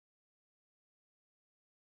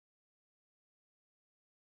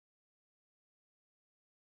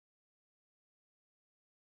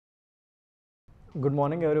Good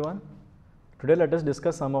morning everyone. Today let us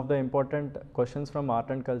discuss some of the important questions from art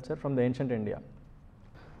and culture from the ancient India.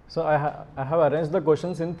 So I have arranged the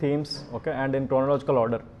questions in themes, okay, and in chronological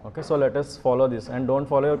order. Okay, so let us follow this and don't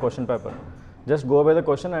follow your question paper. Just go by the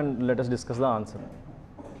question and let us discuss the answer.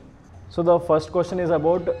 So the first question is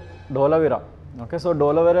about Dholavira. Okay, so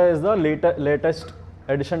Dholavira is the latest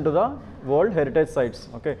addition to the World Heritage Sites.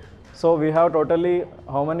 Okay, so we have totally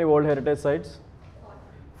how many World Heritage Sites?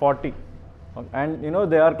 40. Okay. And you know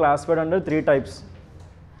they are classified under 3 types.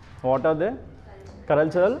 What are they?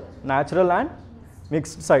 Cultural, natural and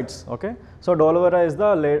mixed sites. Okay, so Dholavira is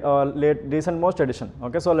the recent most addition.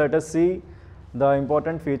 Okay, so let us see the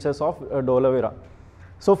important features of Dholavira.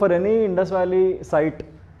 So for any Indus Valley site,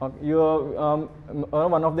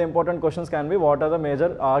 one of the important questions can be what are the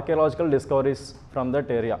major archaeological discoveries from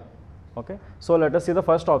that area. Okay, so let us see the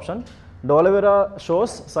first option. Dholavira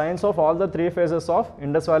shows signs of all the 3 phases of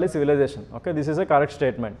Indus Valley civilization. Okay, this is a correct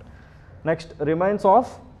statement. Next, remains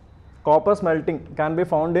of copper smelting can be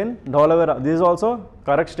found in Dholavira. This is also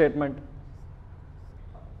correct statement.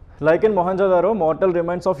 Like in Mohenjo-daro, mortal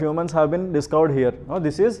remains of humans have been discovered here. No,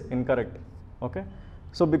 this is incorrect. Okay,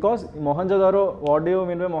 so because Mohenjo-daro, what do you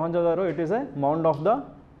mean by Mohenjo-daro? It is a mound of the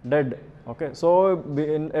dead. Okay, so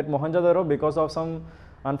at Mohenjo-daro, because of some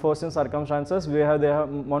unforeseen circumstances,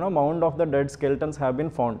 mound of the dead skeletons have been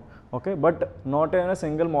found. Okay, but not a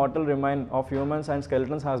single mortal remain of humans and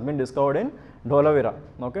skeletons has been discovered in Dholavira.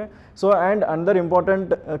 Okay, so and another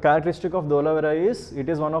important characteristic of Dholavira is it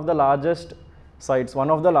is one of the largest sites,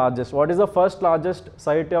 one of the largest. What is the first largest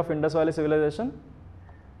site of Indus Valley civilization?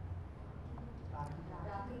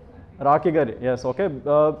 Rakhigarhi, yes. Okay,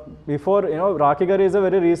 before Rakhigarhi is a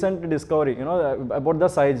very recent discovery. About the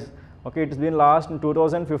size. Okay, it's been last in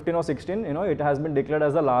 2015 or 16. It has been declared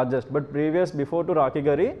as the largest. But before to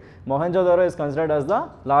Rakhigarhi, Mohenjo-daro is considered as the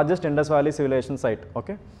largest Indus Valley civilization site.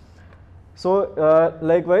 Okay, so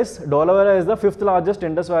likewise, Dholavira is the 5th largest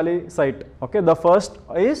Indus Valley site. Okay, the first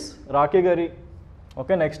is Rakhigarhi.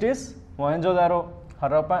 Okay, next is Mohenjo-daro,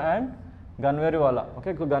 Harappa and Ganveriwala.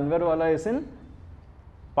 Okay, so Ganveriwala is in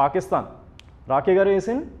Pakistan. Rakhigarhi is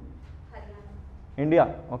in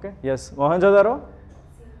India. Okay, yes. Mohenjo-daro,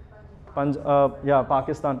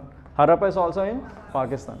 Pakistan. Harappa is also in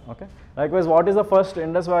Pakistan. Okay. Likewise, what is the first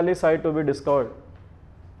Indus Valley site to be discovered?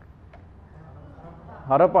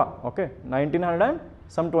 Harappa. Okay, 1900 and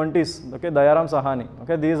some 20s. Okay, Dayaram Sahani.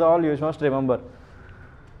 Okay, these all you must remember.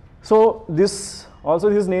 So this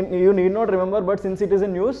name you need not remember, but since it is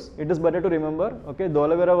in news, it is better to remember. Okay,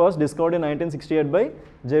 Dholavira was discovered in 1968 by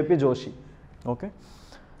J.P. Joshi. Okay,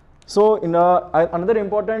 so in another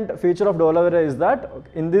important feature of Dholavira is that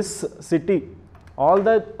in this city, all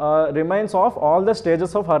the remains of all the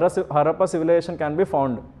stages of Harappa civilization can be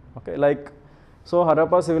found. Okay, like so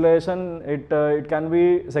Harappa civilization it can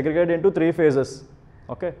be segregated into 3 phases.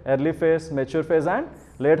 Okay, early phase, mature phase and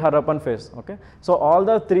late Harappan phase. Okay, so all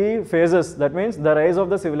the 3 phases, that means the rise of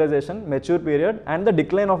the civilization, mature period and the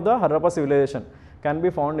decline of the Harappa civilization can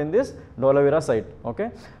be found in this Dholavira site.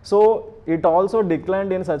 Okay, so it also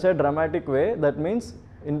declined in such a dramatic way, that means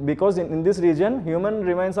because in this region human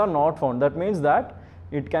remains are not found. That means that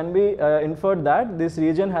it can be inferred that this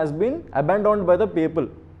region has been abandoned by the people.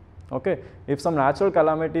 Okay, if some natural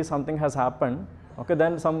calamity, something has happened, okay,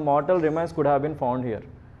 then some mortal remains could have been found here.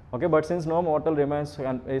 Okay, but since no mortal remains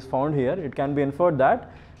is found here, it can be inferred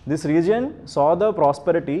that this region saw the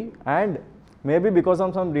prosperity, and maybe because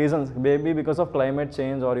of some reasons, maybe because of climate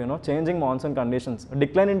change or changing monsoon conditions,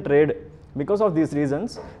 decline in trade, because of these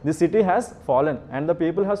reasons the city has fallen and the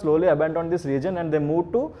people have slowly abandoned this region and they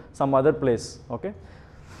moved to some other place. Okay,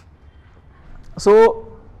 so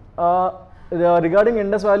regarding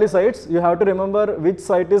Indus Valley sites, you have to remember which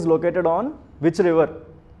site is located on which river.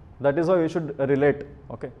 That is how you should relate.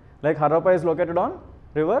 Okay, like Harappa is located on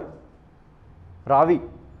river Ravi.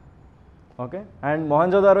 Okay, and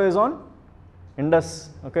Mohenjo-daro is on Indus.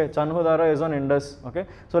 Okay, Chanhu-daro is on Indus. Okay,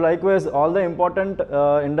 so likewise all the important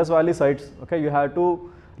Indus Valley sites, okay, you have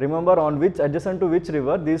to remember on which adjacent to which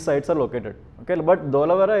river these sites are located. Okay, but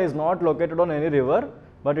Dholavira is not located on any river,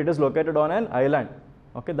 but it is located on an island.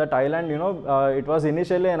 Okay, that island, it was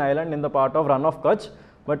initially an island in the part of Run of Kutch,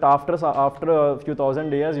 but after a few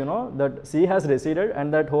thousand years, that sea has receded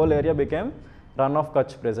and that whole area became Run of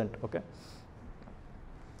Kutch present. Okay.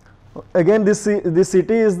 Again, this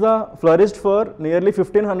city is flourished for nearly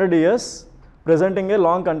 1500 years, presenting a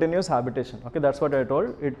long continuous habitation. Okay, that's what I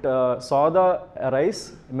told. It saw the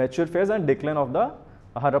rise, mature phase and decline of the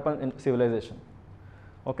Harappan civilization.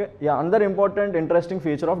 Okay, yeah, another important interesting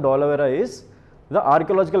feature of Dholavira is the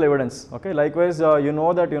archaeological evidence. Okay, likewise, you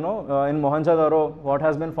know that in Mohenjo-daro, what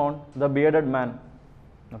has been found? The bearded man.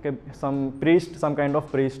 Okay, some priest, some kind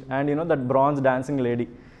of priest, and that bronze dancing lady.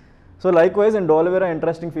 So likewise, in Dholavira,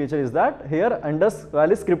 interesting feature is that here Indus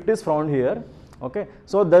Valley script is found here. Okay,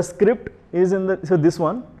 so the script is in this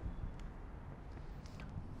one.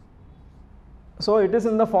 So it is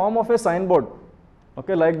in the form of a signboard.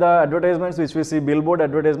 Okay, like the advertisements which we see, billboard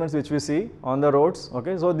advertisements which we see on the roads.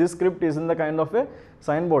 Okay, so this script is in the kind of a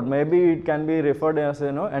signboard. Maybe it can be referred as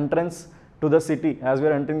entrance to the city. As we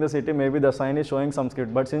are entering the city, maybe the sign is showing some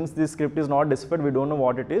script. But since this script is not deciphered, we don't know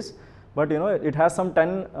what it is. But it has some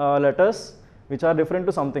 10 letters which are different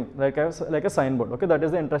to something like a signboard. Okay, that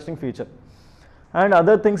is the interesting feature. And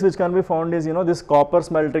other things which can be found is this copper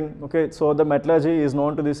smelting. Okay, so the metallurgy is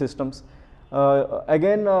known to these systems.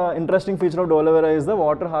 Again, interesting feature of Dholavira is the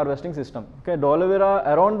water harvesting system. Okay, Dholavira,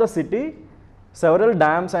 around the city, several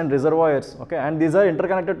dams and reservoirs. Okay, and these are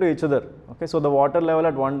interconnected to each other. Okay, so the water level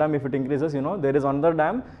at one dam, if it increases, there is another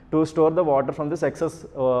dam to store the water from this excess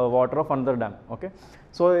water of another dam. Okay,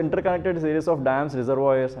 so interconnected series of dams,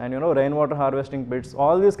 reservoirs, and rainwater harvesting pits.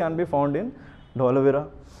 All these can be found in Dholavira.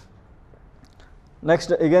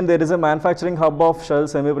 Next, again, there is a manufacturing hub of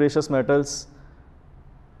shells, semi-precious metals.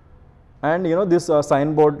 And this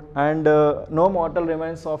signboard, and no mortal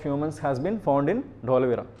remains of humans has been found in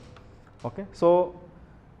Dholavira. Okay, so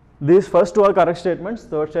these first two are correct statements,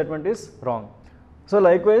 third statement is wrong. So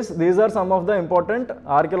likewise, these are some of the important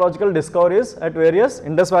archaeological discoveries at various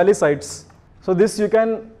Indus Valley sites. So this you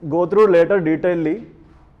can go through later detailedly.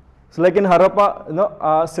 So like in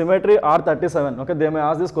Harappa, cemetery R37. Okay, they may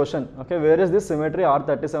ask this question. Okay, where is this cemetery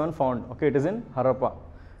R37 found? Okay, it is in Harappa.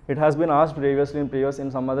 It has been asked previously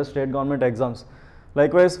in some other state government exams.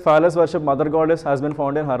 Likewise, phallus worship mother goddess has been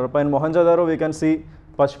found in Harappa. In Mohenjo-daro, we can see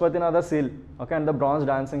Pashupatinath seal, okay, and the bronze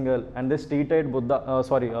dancing girl, and this teeth-eyed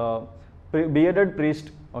Buddha, bearded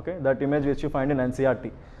priest, okay, that image which you find in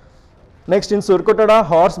NCRT. Next, in Surkotada,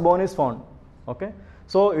 horse bone is found. Okay,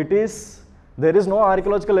 so there is no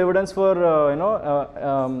archaeological evidence for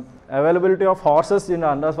availability of horses in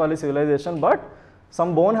Indus Valley civilization, but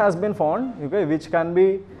some bone has been found, okay, which can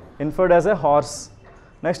be inferred as a horse.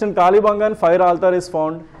 Next, in Kalibangan, fire altar is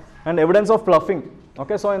found and evidence of ploughing.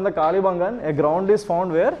 Okay, so in the Kalibangan, a ground is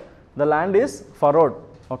found where the land is furrowed.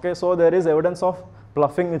 Okay, so there is evidence of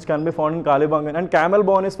ploughing which can be found in Kalibangan, and camel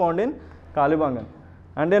bone is found in Kalibangan.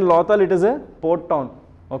 And in Lothal, it is a port town.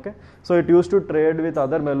 Okay, so it used to trade with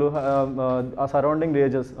other surrounding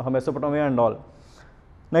regions, Mesopotamia and all.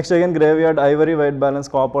 Next, again, graveyard, ivory, white balance,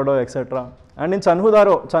 copper, etc. And in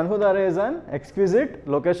Chanhudaro is an exquisite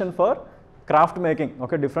location for craft making.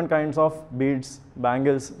 Okay, different kinds of beads,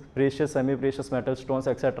 bangles, precious, semi-precious metal, stones,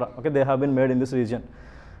 etc. Okay, they have been made in this region.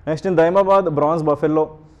 Next, in Daimabad, bronze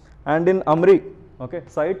buffalo, and in Amri, okay,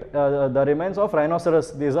 site, the remains of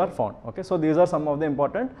rhinoceros, these are found. Okay, so these are some of the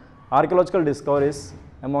important archaeological discoveries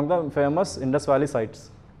among the famous Indus Valley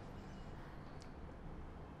sites.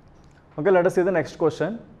 Okay, let us see the next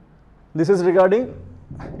question. This is regarding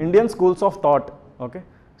Indian schools of thought. Okay,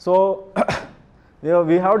 so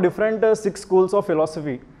we have different 6 schools of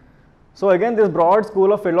philosophy. So again, this broad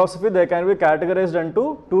school of philosophy, they can be categorized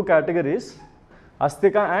into 2 categories,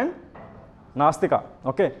 Astika and Nastika.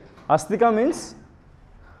 Okay, Astika means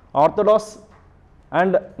orthodox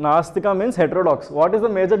and Nastika means heterodox. What is the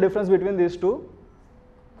major difference between these two?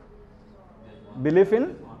 Belief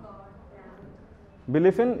in,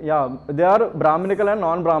 yeah, they are Brahminical and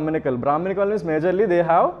non-Brahminical. Brahminical means majorly they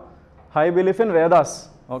have high belief in Vedas.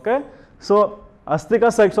 Okay, so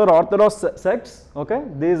Astika sects or orthodox sects, okay,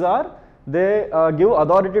 they give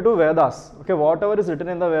authority to Vedas. Okay, whatever is written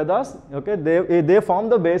in the Vedas, okay, they form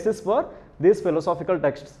the basis for these philosophical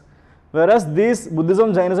texts. Whereas these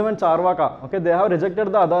Buddhism, Jainism and Charvaka, okay, they have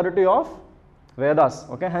rejected the authority of Vedas.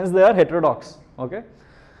 Okay, hence they are heterodox. Okay,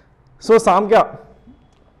 so Samkhya,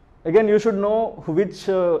 again you should know which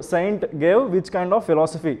saint gave which kind of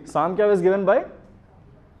philosophy. Samkhya was given by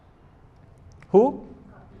who?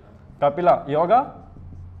 Kapila. Yoga?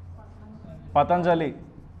 Patanjali.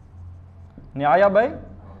 Nyaya by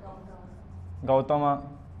Gautama.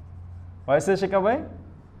 Vaiseshika by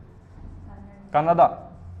Kannada.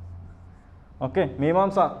 Okay,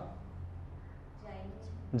 Mimamsa,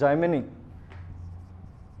 Jaimini,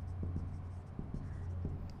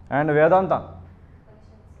 and Vedanta,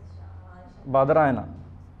 Badarayana.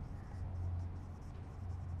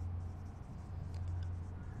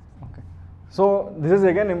 Okay, so this is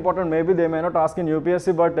again important. Maybe they may not ask in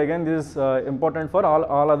UPSC, but again this is important for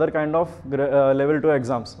all other kind of level 2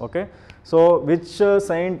 exams. Okay, so which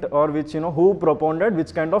saint or which who propounded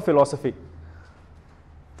which kind of philosophy?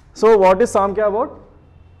 So what is Samkhya about?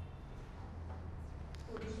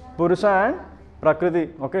 Purusha and Prakriti.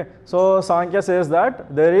 Okay, so Sankhya says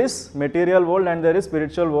that there is material world and there is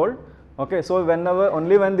spiritual world. Okay, so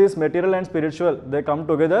only when this material and spiritual they come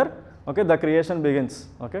together, okay, the creation begins.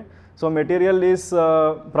 Okay, so material is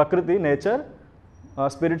Prakriti, nature,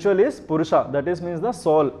 spiritual is Purusha, that is means the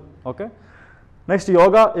soul. Okay, next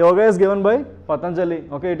yoga. Yoga is given by Patanjali.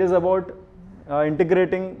 Okay, it is about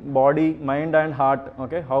integrating body, mind and heart.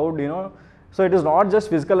 Okay, how do you know? So it is not just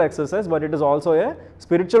physical exercise, but it is also a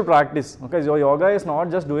spiritual practice. Okay, so yoga is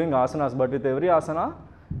not just doing asanas, but with every asana,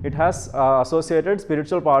 it has associated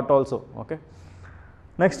spiritual part also. Okay.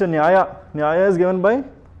 Next, Nyaya. Nyaya is given by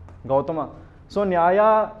Gautama. So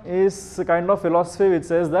Nyaya is a kind of philosophy which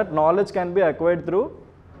says that knowledge can be acquired through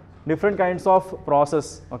different kinds of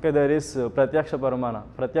process. Okay, there is Pratyaksha Paramana.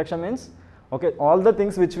 Pratyaksha means, okay, all the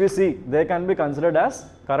things which we see, they can be considered as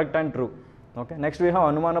correct and true. Okay. Next we have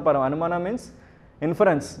Anumana Param. Anumana means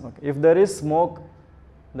inference. Okay. If there is smoke,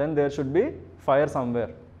 then there should be fire somewhere.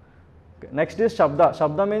 Okay. Next is Shabda.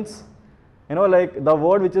 Shabda means, you know, like the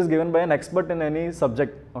word which is given by an expert in any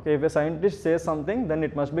subject. Okay. If a scientist says something, then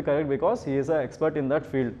it must be correct because he is an expert in that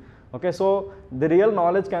field. Okay. So the real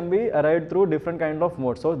knowledge can be arrived through different kind of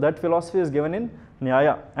modes. So that philosophy is given in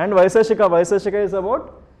Nyaya. And Vaiseshika. Vaiseshika is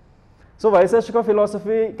about, so Vaiseshika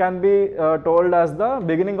philosophy can be told as the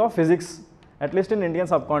beginning of physics, at least in Indian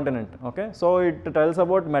subcontinent. Okay, so it tells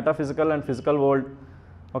about metaphysical and physical world.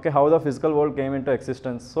 Okay, how the physical world came into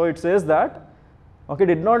existence. So it says that, okay,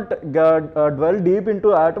 did not dwell deep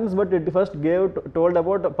into atoms, but it first told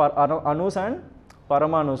about anus and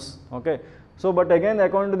paramanus. Okay, so but again,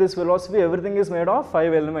 according to this philosophy, everything is made of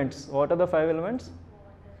 5 elements. What are the 5 elements?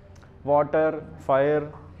 Water,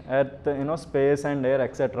 fire, earth, you know, space and air,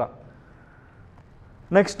 etc.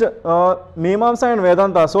 Next, Mimamsa and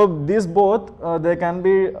Vedanta. So these both they can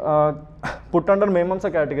be put under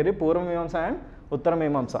Mimamsa category, Purva Mimamsa and Uttara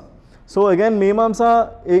Mimamsa. So again,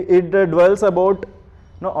 Mimamsa it dwells about,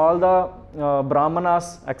 you know, all the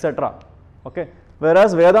Brahmanas, etc. Okay.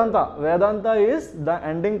 Whereas Vedanta is the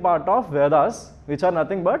ending part of Vedas, which are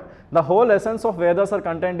nothing but the whole essence of Vedas are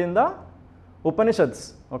contained in the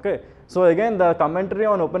Upanishads. Okay. So again, the commentary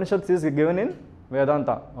on Upanishads is given in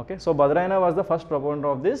Vedanta. Okay, so Badarayana was the first proponent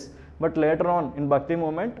of this, but later on in Bhakti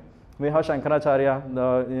movement we have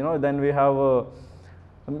Shankaracharya, then we have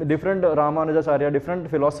different Ramanujacharya, different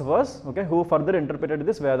philosophers, okay, who further interpreted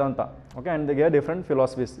this Vedanta, okay, and they gave different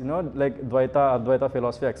philosophies, like Dvaita, Advaita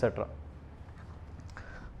philosophy, etc.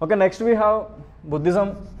 Okay, next we have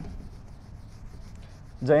Buddhism,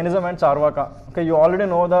 Jainism and Charvaka. Okay, you already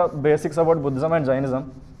know the basics about Buddhism and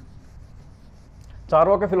Jainism.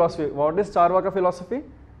 Charvaka philosophy. What is Charvaka philosophy?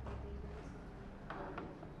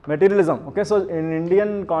 Materialism. Okay, so in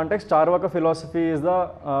Indian context, Charvaka philosophy is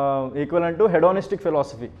the equivalent to hedonistic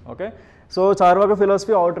philosophy. Okay, so Charvaka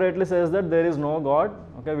philosophy outrightly says that there is no God.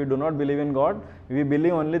 Okay, we do not believe in God. We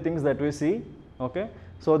believe only things that we see. Okay,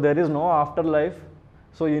 so there is no afterlife.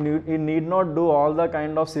 So you need not do all the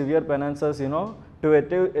kind of severe penances,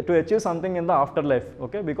 to achieve something in the afterlife.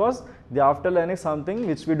 Okay, because the afterlife is something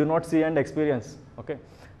which we do not see and experience. Okay,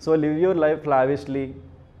 so live your life lavishly,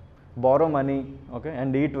 borrow money, okay,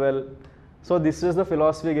 and eat well. So this is the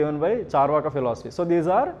philosophy given by Charvaka philosophy. So these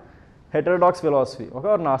are heterodox philosophy, okay,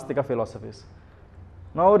 or Nastika philosophies.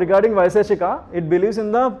 Now regarding Vaiseshika, it believes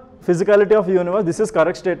in the physicality of the universe. This is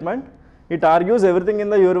correct statement. It argues everything in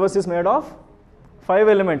the universe is made of 5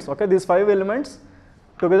 elements. Okay, these 5 elements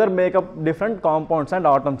together make up different compounds and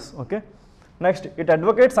atoms. Okay. Next, it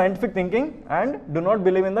advocates scientific thinking and do not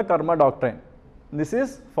believe in the karma doctrine. This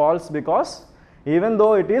is false because even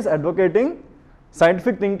though it is advocating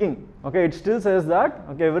scientific thinking, okay, it still says that,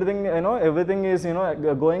 okay, everything is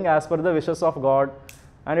going as per the wishes of God,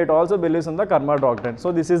 and it also believes in the karma doctrine.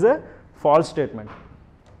 So this is a false statement.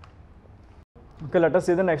 Okay, let us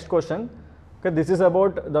see the next question. Okay, this is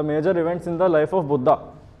about the major events in the life of Buddha.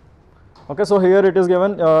 Okay, so here it is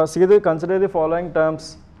given, consider the following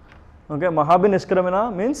terms. Okay,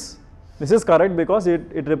 Mahabhinishkramana means, this is correct because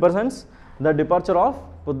it represents the departure of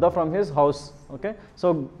Buddha from his house. Okay,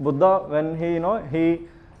 so Buddha, when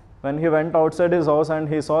he went outside his house and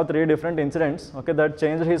he saw 3 different incidents, okay, that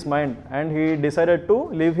changed his mind, and he decided to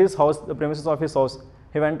leave his house, the premises of his house.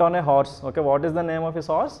 He went on a horse. Okay, what is the name of his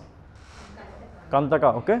horse?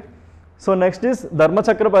 Kantaka. Okay, so next is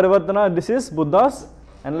Dharmachakra Parivartana. This is Buddha's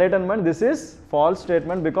enlightenment. This is false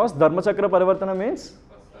statement because Dharmachakra Parivartana means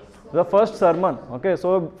the first sermon. Okay,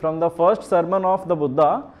 so from the first sermon of the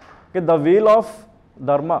Buddha, okay, the wheel of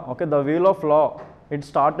Dharma, okay, the wheel of law, it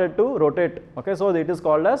started to rotate. Okay, so it is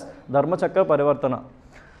called as Dharmachakra Parivartana.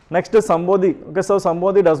 Next is Sambodhi. Okay, so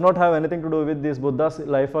Sambodhi does not have anything to do with this Buddha's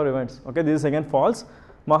life or events. Okay, this is again false.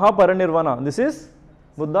 Mahaparinirvana, this is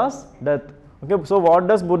Buddha's death. Okay, so what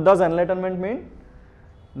does Buddha's enlightenment mean?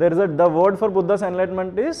 There is the word for Buddha's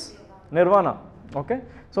enlightenment is Nirvana. Okay,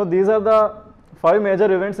 so these are the 5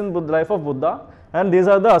 major events in life of Buddha, and these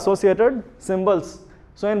are the associated symbols.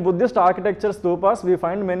 So in Buddhist architecture stupas, we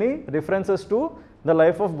find many references to the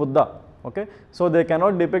life of Buddha. Okay, so they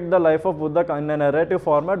cannot depict the life of Buddha in a narrative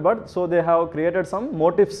format, but so they have created some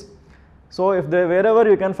motifs. So if they, wherever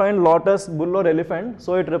you can find lotus, bull or elephant,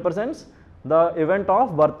 so it represents the event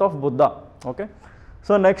of birth of Buddha. Okay,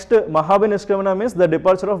 so next Mahabhinishkamana means the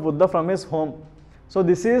departure of Buddha from his home. So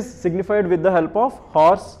this is signified with the help of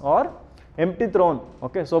horse or empty throne.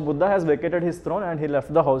 Okay, so Buddha has vacated his throne and he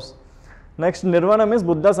left the house. Next, Nirvana means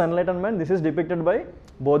Buddha's enlightenment. This is depicted by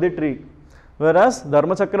Bodhi tree. Whereas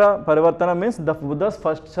Dharmachakra Parivartana means the Buddha's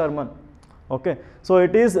first sermon. Okay, so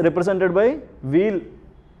it is represented by wheel.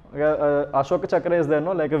 Ashoka Chakra is there,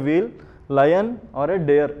 no, like a wheel, lion or a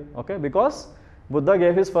deer. Okay, because Buddha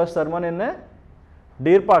gave his first sermon in a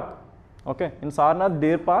deer park. Okay, in Sarnath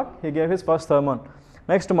deer park he gave his first sermon.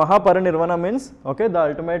 Next, Mahaparinirvana means, okay, the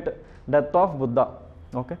ultimate death of Buddha.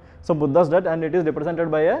 Okay, so Buddha's death, and it is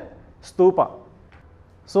represented by a stupa.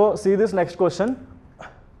 So see this next question.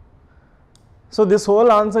 So this whole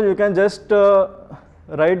answer you can just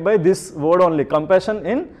write by this word only, compassion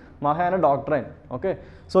in Mahayana doctrine. Okay,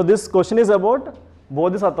 so this question is about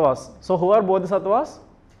Bodhisattvas. So who are Bodhisattvas?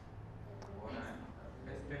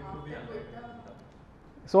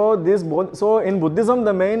 So in Buddhism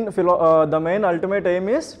the main ultimate aim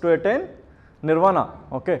is to attain nirvana.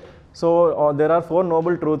 Okay, so there are 4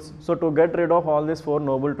 noble truths. So to get rid of all these 4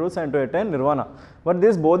 noble truths and to attain nirvana. But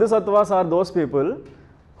these Bodhisattvas are those people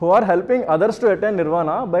who are helping others to attain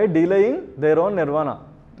nirvana by delaying their own nirvana.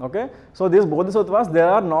 Okay, so these Bodhisattvas, they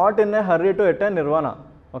are not in a hurry to attain nirvana.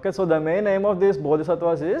 Okay, so the main aim of these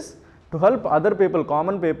Bodhisattvas is to help other people,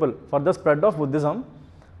 common people, for the spread of Buddhism.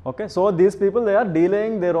 Okay, so these people, they are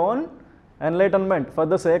delaying their own enlightenment for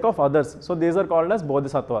the sake of others. So these are called as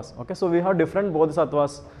Bodhisattvas. Okay, so we have different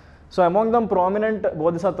Bodhisattvas. So among them prominent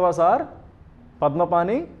Bodhisattvas are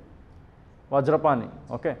Padmapani, Vajrapani,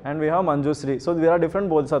 okay, and we have Manjusri. So there are different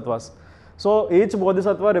Bodhisattvas. So each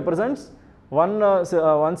Bodhisattva represents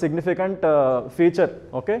one significant feature.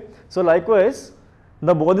 Okay, so likewise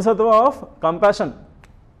the Bodhisattva of compassion.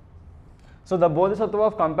 So the Bodhisattva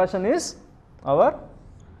of compassion is our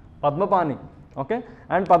Padmapani. Okay,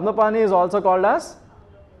 and Padmapani is also called as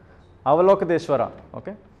Avalokiteshvara.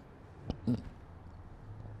 Okay,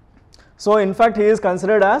 so in fact he is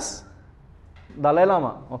considered as Dalai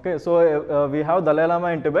Lama. Okay, so we have Dalai Lama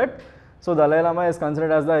in Tibet. So Dalai Lama is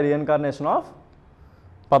considered as the reincarnation of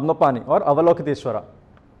Padmapani or Avalokiteshvara.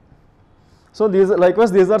 So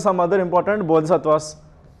likewise these are some other important Bodhisattvas.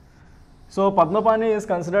 So Padmapani is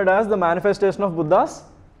considered as the manifestation of Buddha's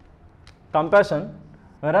compassion,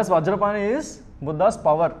 whereas Vajrapani is Buddha's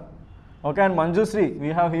power. Okay, and Manjusri,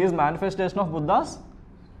 he is manifestation of Buddha's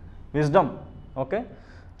wisdom. Okay,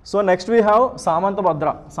 so next we have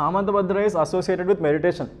Samantabhadra. Samantabhadra is associated with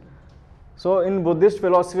meditation. So in Buddhist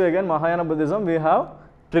philosophy, again Mahayana Buddhism, we have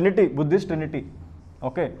Trinity, Buddhist Trinity.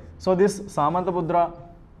 Okay, so this Samantabhadra,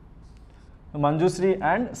 Manjusri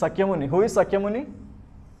and Sakyamuni. Who is Sakyamuni?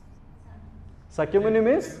 Sakyamuni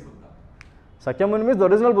means the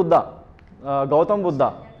original Buddha, Gautama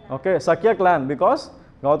Buddha. Okay, Sakya clan, because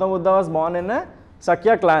Gautama Buddha was born in a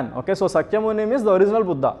Sakya clan. Okay, so Sakyamuni means the original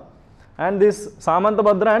Buddha. And this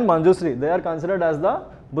Samantabhadra and Manjusri, they are considered as the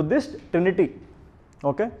Buddhist Trinity.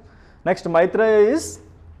 Okay, next Maitreya is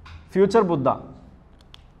future Buddha.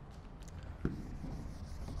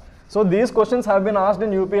 So these questions have been asked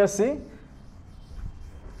in UPSC.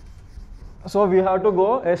 So we have to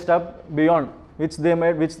go a step beyond, which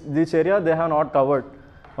area they have not covered.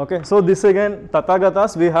 Okay, so this again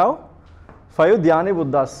Tathagatas, we have 5 Dhyani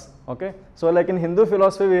Buddhas. Okay, so like in Hindu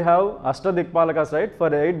philosophy we have Ashtadikpalakas, right?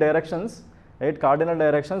 For 8 directions, 8 cardinal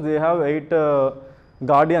directions, we have 8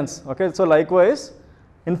 guardians. Okay, so likewise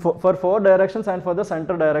for 4 directions and for the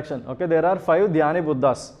center direction, okay, there are 5 Dhyani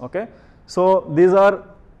Buddhas. Okay, so these are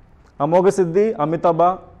Amoghasiddhi,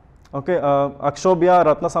 Amitabha, okay, Akshobhya,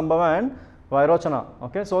 Ratnasambhava and Vairochana.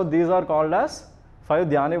 Okay, so these are called as 5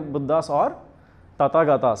 Dhyani Buddhas or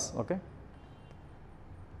Tathagatas. Okay.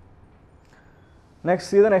 Next,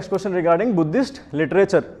 see the next question regarding Buddhist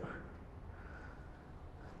literature.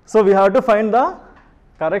 So we have to find the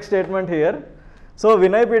correct statement here. So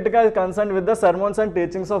Vinay Pitaka is concerned with the sermons and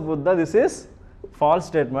teachings of Buddha. This is false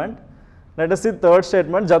statement. Let us see third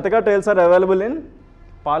statement. Jataka tales are available in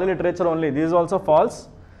Pali literature only. This is also false.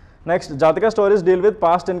 Next, Jataka stories deal with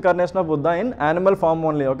past incarnation of Buddha in animal form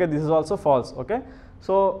only. Okay, this is also false. Okay,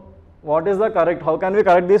 so what is the correct? How can we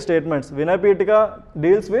correct these statements? Vinay Pitika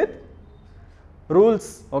deals with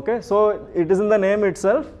rules. Okay, so it is in the name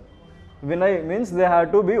itself. Vinay means they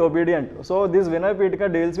have to be obedient. So this Vinay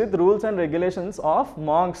Pitika deals with rules and regulations of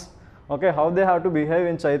monks. Okay, how they have to behave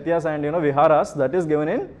in chaityas and viharas. That is given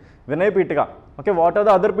in Vinay Pitika. Okay, what are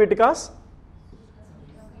the other Pitikas?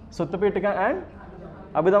 Sutta Pitika and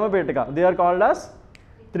Abhidhamma Pitika. They are called as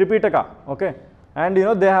Tripitaka. Okay, and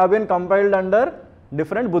they have been compiled under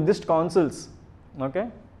different Buddhist councils. Okay,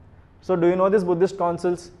 so do you know these Buddhist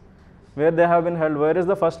councils? Where they have been held? Where is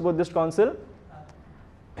the first Buddhist council?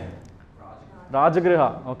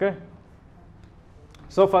 Rajagriha. Okay,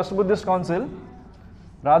 so first Buddhist council,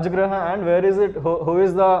 Rajagriha, and where is it? Who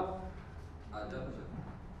is the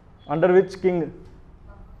under which king?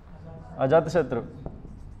 Ajatashatru.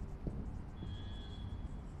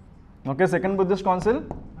 Okay, second Buddhist council,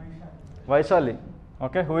 Vaishali.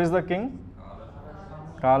 Okay, who is the king?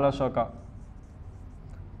 Kala Ashoka.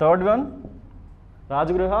 Third one,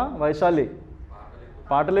 Rajagriha, Vaishali,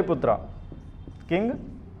 Pataliputra. King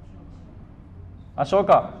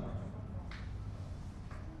Ashoka.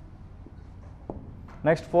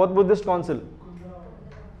 Next, fourth Buddhist council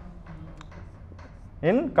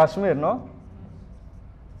in Kashmir, no?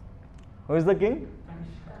 Who is the king?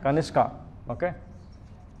 Kanishka. Okay.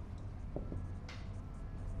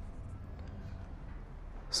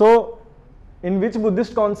 So, in which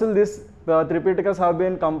Buddhist council these Tripitakas have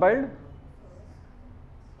been compiled?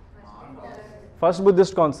 First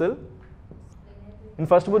Buddhist council. In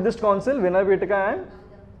first Buddhist council, Vinay Pitika and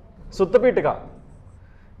Sutta Pitika.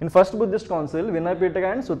 In first Buddhist council, Vinay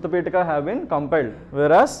Pitika and Sutta Pitika have been compiled.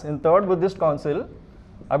 Whereas in third Buddhist council,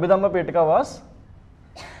 Abhidhamma Pitika was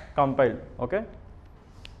compiled. Okay.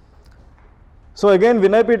 So again,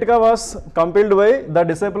 Vinay Pitika was compiled by the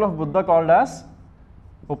disciple of Buddha called as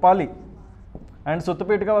Upali, and Sutta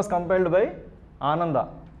Pitika was compiled by Ananda.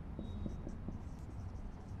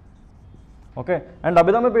 Okay, and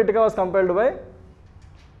Abhidhamma Pitika was compiled by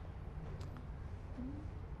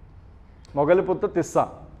Mogaliputta Tissa.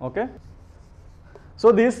 Okay,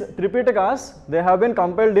 so these Tripitakas, they have been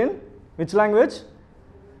compiled in which language?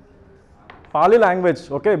 Pali language.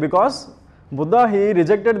 Okay, because Buddha, he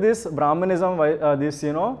rejected this Brahmanism, this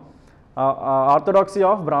orthodoxy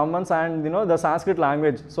of Brahmans and the Sanskrit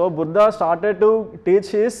language. So Buddha started to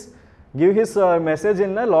give his message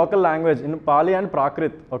in a local language, in Pali and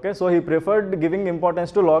Prakrit. Okay, so he preferred giving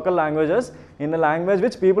importance to local languages in a language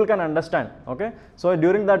which people can understand. Okay, so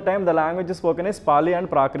during that time the language spoken is Pali and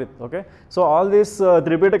Prakrit. Okay, so all these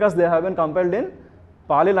Tripitakas, they have been compiled in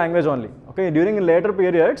Pali language only. Okay, during later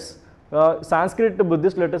periods, Sanskrit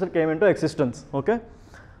Buddhist literature came into existence. Okay,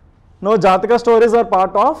 now Jataka stories are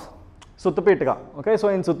part of Sutta Pitika. Okay, so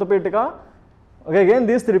in Sutta Pitika, okay, again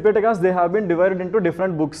these Tripitakas, they have been divided into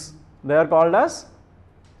different books. They are called as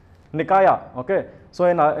Nikaya. Okay, so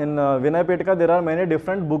in Vinay Pitika there are many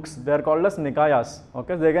different books. They are called as Nikayas.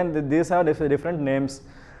 Okay, so again these have different names.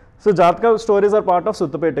 So Jataka stories are part of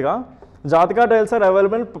Sutta Pitika. Jataka tales are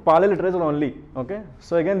available in Pali literature only. Okay,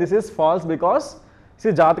 so again this is false because see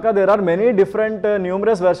Jataka, there are many different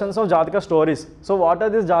numerous versions of Jataka stories. So what are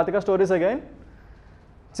these Jataka stories again?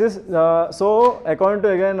 So according to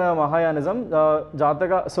again Mahayanism,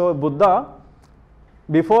 Jataka, so Buddha,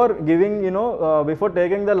 before giving, before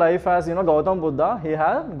taking the life as, Gautama Buddha, he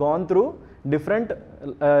had gone through different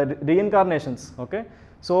reincarnations. Okay,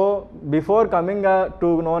 so before coming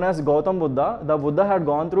to known as Gautama Buddha, the Buddha had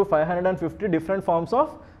gone through 550 different forms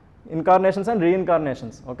of incarnations and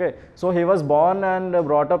reincarnations. Okay, so he was born and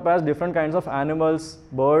brought up as different kinds of animals,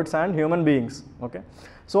 birds and human beings. Okay,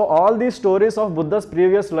 so all these stories of Buddha's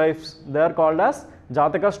previous lives, they are called as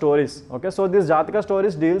Jataka stories. Okay, so these Jataka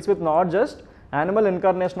stories deals with not just animal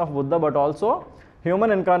incarnation of Buddha but also human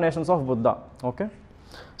incarnations of Buddha. Okay,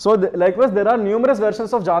 so likewise there are numerous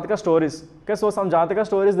versions of Jataka stories. Okay, so some Jataka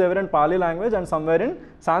stories, they were in Pali language and some were in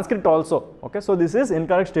Sanskrit also. Okay, so this is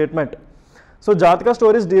incorrect statement. So Jataka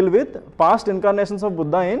stories deal with past incarnations of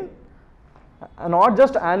Buddha in not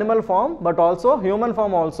just animal form but also human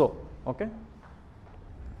form also. Okay,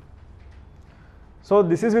 so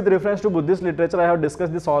this is with reference to Buddhist literature. I have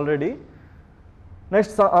discussed this already.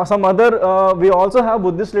 Next, some other, we also have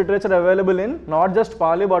Buddhist literature available in not just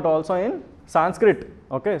Pali but also in Sanskrit.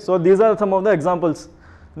 Okay, so these are some of the examples.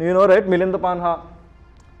 You know, right? Milinda Panha.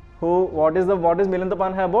 What is Milinda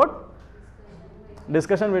Panha about?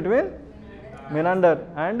 Discussion between Menander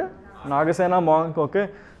and Nagasena monk. Okay,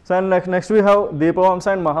 so next we have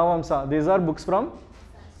Deepavamsa and Mahavamsa. These are books from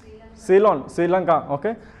Ceylon, Sri Lanka.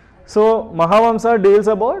 Okay, so Mahavamsa deals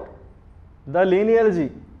about The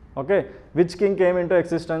lineage, okay, which king came into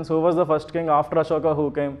existence, who was the first king after Ashoka,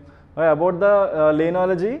 who came, about the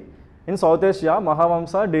linealogy in South Asia.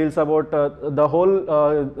 Mahavamsa deals about the whole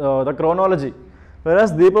the chronology,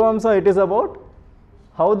 whereas Deepavamsa, it is about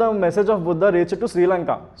how the message of Buddha reached to Sri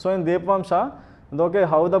Lanka. So in Deepavamsa, okay,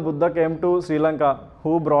 how the Buddha came to Sri Lanka,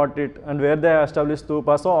 who brought it, and where they established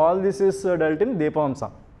stupa. So all this is dealt in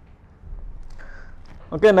Deepavamsa.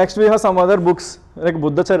 Okay, next we have some other books like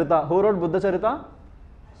Buddha Charita. Who wrote Buddha Charita?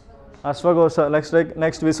 Ashwagosha.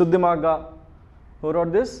 Next Visuddhimagga. Who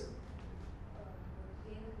wrote this?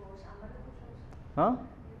 Huh?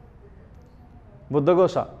 Buddha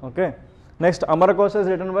Gosha. Okay. Next Amarakosha is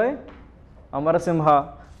written by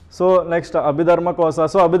Amarasimha. So next Abhidharma Kosa.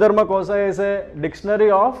 So Abhidharma Kosa is a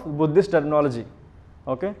dictionary of Buddhist terminology.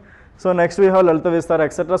 Okay. So next we have Lalita Vistara,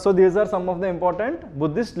 etc. So these are some of the important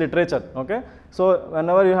Buddhist literature. Okay. So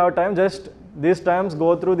whenever you have time, just these terms,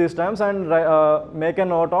 go through these terms and make a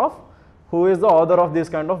note of who is the author of these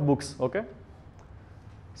kind of books. Okay.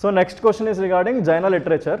 So next question is regarding Jaina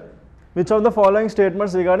literature. Which of the following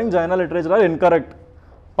statements regarding Jaina literature are incorrect?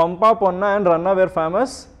 Pampa, Ponna and Ranna were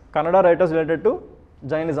famous Kannada writers related to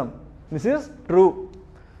Jainism. This is true.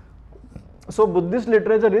 So Buddhist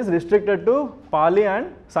literature is restricted to Pali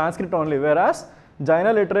and Sanskrit only, whereas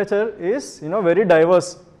Jaina literature is very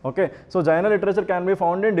diverse. Okay, so Jaina literature can be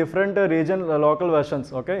found in different region local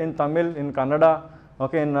versions. Okay, in Tamil, in Kannada,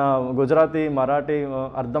 okay, in Gujarati, Marathi,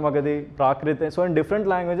 Ardhamagadi, Prakriti. So in different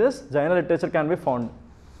languages, Jaina literature can be found.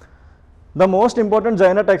 The most important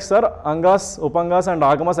Jaina texts are Angas, Upangas and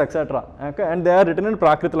Agamas, etc. Okay, and they are written in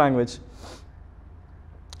Prakrit language.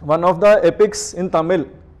 One of the epics in Tamil,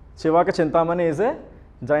 Shivaka Chintamani, is a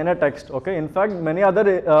Jaina text. Okay, in fact, many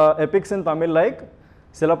other epics in Tamil like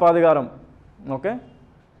Silappadigaram, okay,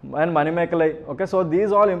 and Manimekalai. Okay, so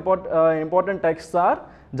these all important texts are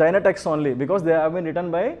Jaina texts only because they have been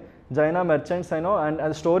written by Jaina merchants,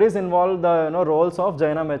 and stories involve the roles of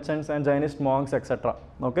Jaina merchants and Jainist monks, etc.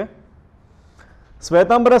 Okay.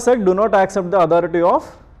 Svetambara sect do not accept the authority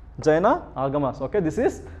of Jaina Agamas. Okay, this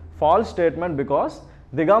is false statement because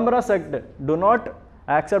Digambara sect do not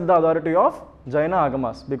accept the authority of Jaina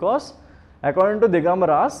Agamas because according to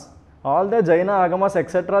Digambaras, all the Jaina Agamas,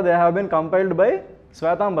 etc., they have been compiled by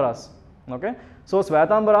Svetambaras. Okay, so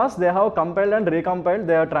Svetambaras, they have compiled and recompiled,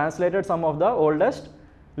 they have translated some of the oldest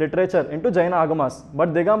literature into Jaina Agamas.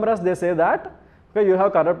 But Digambaras, they say that, okay, you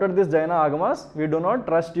have corrupted this Jaina Agamas, we do not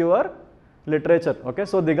trust your literature. Okay,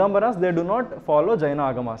 so Digambaras, they do not follow Jaina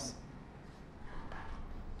Agamas.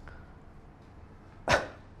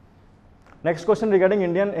 Next question regarding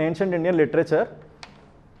ancient Indian literature.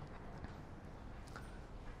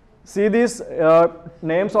 See these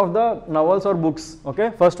names of the novels or books.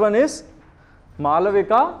 Okay, first one is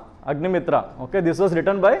Malavika Agnimitra. Okay, this was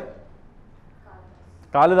written by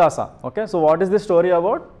Kalidasa. Okay, so what is this story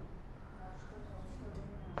about?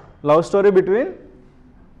 Love story between.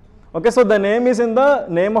 Okay, so the name is in the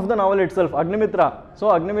name of the novel itself, Agnimitra. So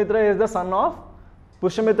Agnimitra is the son of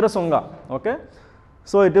Pushyamitra Sunga. Okay,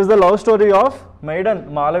 so it is the love story of maiden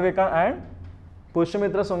Malavika and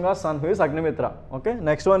Pushyamitra Sunga's son, who is Agnimitra. Okay,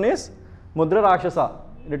 next one is Mudra Rakshasa,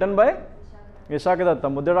 written by Vishakadatta.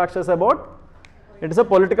 Mudra Rakshasa about, it is a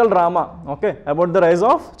political drama, okay, about the rise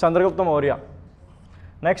of Chandragupta Maurya.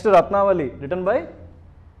 Next, Ratnavali, written by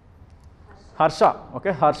Harsha.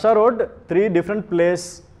 Okay, Harsha wrote 3 different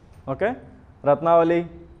plays. Okay, Ratnavali,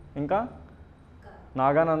 Inka,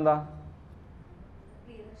 Nagananda,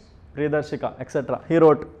 Priyadarshika, etc. He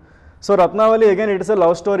wrote. So Ratnavali, again, it is a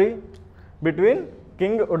love story between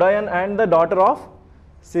King Udayan and the daughter of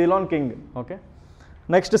Ceylon king. Okay.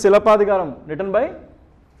 Next, Silappadigaram, written by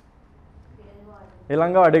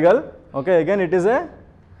Ilanga Adigal. Okay, again, it is a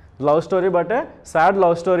love story, but a sad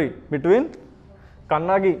love story between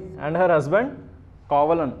Kannagi and her husband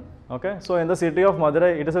Kovalan. Okay, so in the city of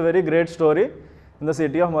Madurai, it is a very great story. In the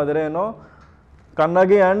city of Madurai,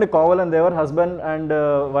 Kannagi and Kovalan, they were husband and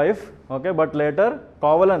wife. Okay, but later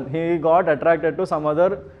Kovalan, he got attracted to some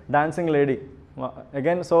other dancing lady.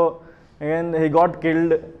 Again, he got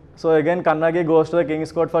killed. So again, Kannagi goes to the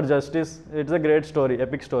king's court for justice. It's a great story,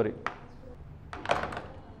 epic story.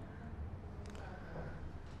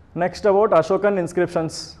 Next, about Ashokan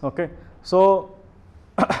inscriptions. Okay, so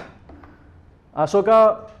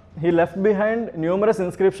Ashoka, he left behind numerous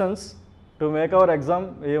inscriptions to make our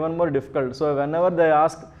exam even more difficult. So whenever they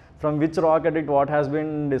ask from which rock edict what has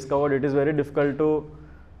been discovered, it is very difficult to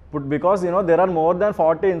put, because there are more than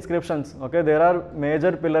 40 inscriptions. Okay, there are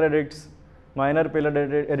major pillar edicts, minor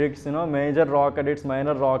pillar edicts, major rock edicts,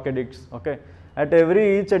 minor rock edicts. Okay, at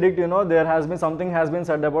each edict, there has been something has been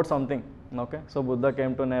said about something. Okay, so Buddha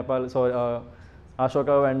came to Nepal. So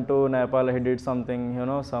Ashoka went to Nepal. He did something. You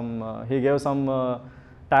know, he gave some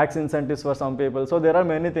tax incentives for some people. So there are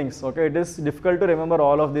many things. Okay, it is difficult to remember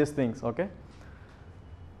all of these things. Okay.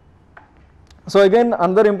 So again,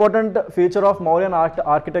 another important feature of Mauryan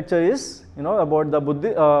architecture is, you know, about the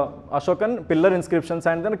Ashokan pillar inscriptions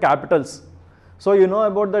and then capitals. So you know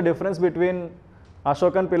about the difference between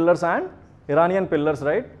Ashokan pillars and Iranian pillars,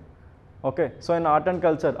 right? Okay. So in art and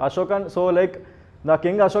culture, Ashokan, so like the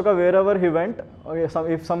King Ashoka, wherever he went,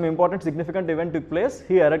 okay, if some important significant event took place,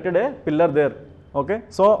 he erected a pillar there. Okay.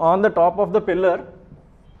 So on the top of the pillar,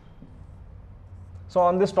 so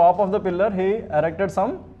on this top of the pillar, he erected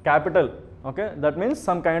some capital. Okay, that means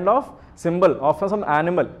some kind of symbol of some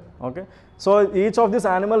animal. Okay, so each of this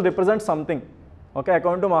animal represents something. Okay,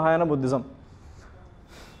 according to Mahayana Buddhism.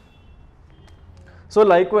 So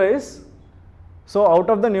likewise, so out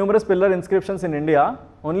of the numerous pillar inscriptions in India,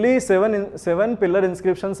 only seven pillar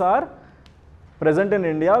inscriptions are present in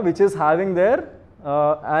India, which is having their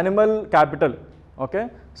animal capital. Okay,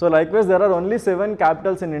 so likewise, there are only 7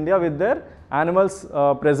 capitals in India with their animals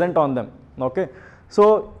present on them. Okay.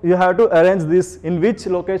 So you have to arrange this in which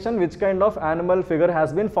location, which kind of animal figure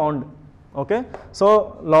has been found. Okay.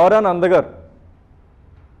 So Lauren Andagar,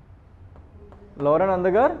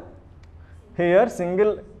 here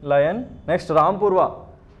single lion. Next Rampurva,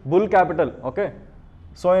 bull capital. Okay.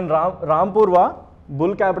 So in Rampurva,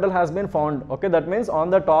 bull capital has been found. Okay. That means on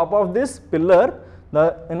the top of this pillar,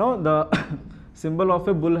 the symbol of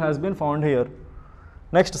a bull has been found here.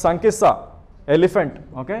 Next Sankissa, elephant.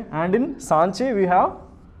 Okay, and in Sanchi we have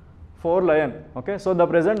 4 lion. Okay, so the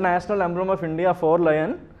present national emblem of India, 4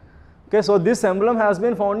 lion. Okay, so this emblem has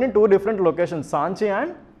been found in 2 different locations, Sanchi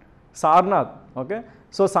and Sarnath. Okay,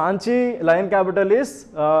 so Sanchi lion capital is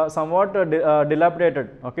somewhat dilapidated.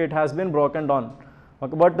 Okay, it has been broken down.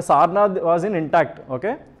 Okay, but Sarnath was intact.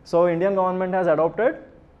 Okay, so Indian government has adopted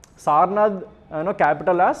Sarnath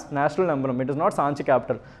capital as national emblem. It is not Sanchi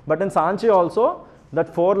capital, but in Sanchi also that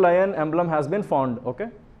 4 lion emblem has been found. Okay.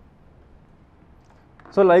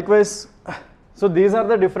 So likewise, so these are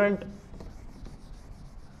the different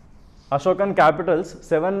Ashokan capitals,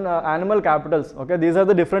 7 animal capitals. Okay, these are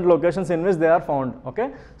the different locations in which they are found.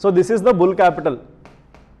 Okay, so this is the bull capital,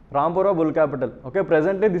 Rampura bull capital. Okay,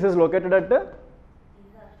 presently this is located at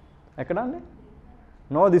Ekadandi?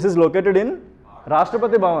 No, this is located in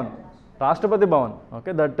Rashtrapati Bhavan.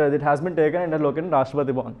 Okay, that it has been taken and located in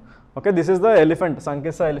Rashtrapati Bhavan. Okay, this is the elephant,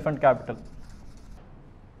 Sankissa elephant capital.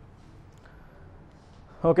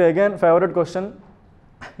 Okay, again favorite question.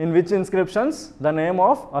 In which inscriptions the name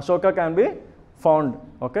of Ashoka can be found?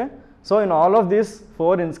 Okay, so in all of these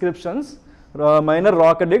 4 inscriptions, minor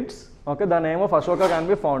rock edicts, okay, the name of Ashoka can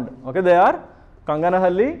be found. Okay, they are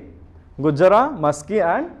Kanganahalli, Gujjara, Maski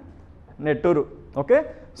and Netturu. Okay,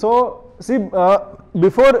 so see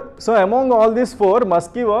so among all these 4,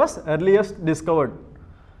 Maski was earliest discovered.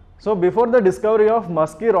 So before the discovery of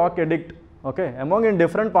Maski rock edict, okay, among in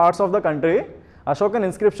different parts of the country, Ashokan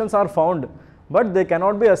inscriptions are found, but they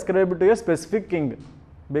cannot be ascribed to a specific king,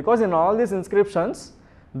 because in all these inscriptions,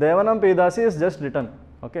 Devanam Pedasi is just written.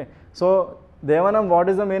 Okay, so Devanam, what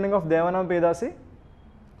is the meaning of Devanam Pedasi?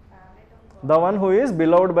 The one who is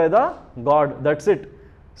beloved by the god, that's it.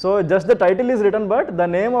 So just the title is written, but the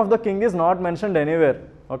name of the king is not mentioned anywhere.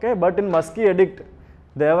 Okay, but in Maski edict,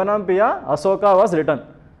 Devanam Piya Ashoka was written.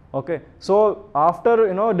 Okay, so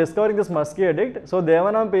after discovering this Maski edict, so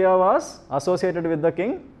Devanam Piya was associated with the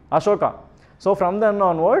king Ashoka. So from then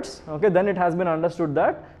onwards, okay, then it has been understood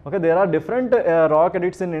that okay, there are different rock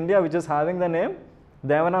edicts in India which is having the name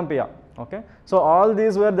Devanam Piya. Okay, so all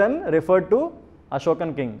these were then referred to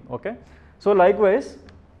Ashokan king. Okay, so likewise,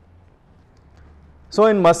 so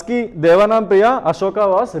in Maski, Devanam Piya Ashoka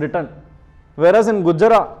was written, whereas in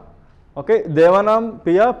Gujjara, okay, Devanam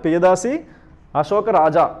Piya Piyadasi Ashoka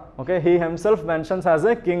Raja, okay, he himself mentions as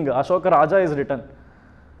a king, Ashoka Raja is written.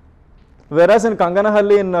 Whereas in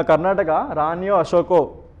Kanganahalli in Karnataka, Ranyo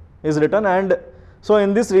Ashoko is written, and so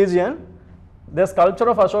in this region, the sculpture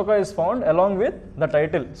of Ashoka is found along with the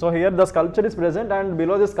title. So here the sculpture is present, and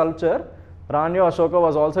below the sculpture, Ranyo Ashoka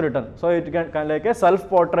was also written. So it can like a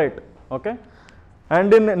self-portrait. Okay,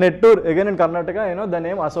 and in Nettur, again in Karnataka, the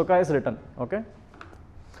name Ashoka is written. Okay.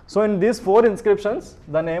 So in these 4 inscriptions,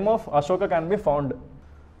 the name of Ashoka can be found.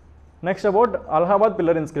 Next, about Allahabad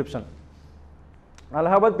pillar inscription.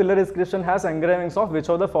 Allahabad pillar inscription has engravings of which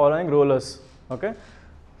of the following rulers? Okay,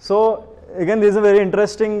 so again this is a very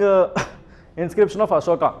interesting inscription of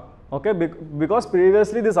Ashoka. Okay, because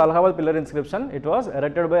previously this Allahabad pillar inscription, it was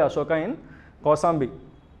erected by Ashoka in Kausambi.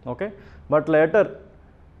 Okay, but later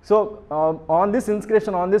So on this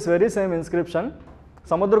inscription, on this very same inscription,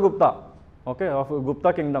 Samudragupta, okay, of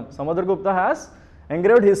Gupta kingdom, Samudragupta has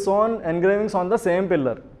engraved his own engravings on the same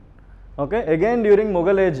pillar. Okay, again during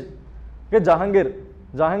Mughal age, okay,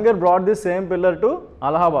 Jahangir brought this same pillar to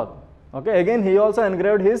Allahabad. Okay, again he also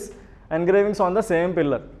engraved his engravings on the same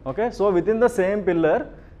pillar. Okay, so within the same pillar,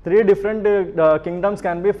 three different kingdoms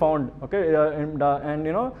can be found. Okay, and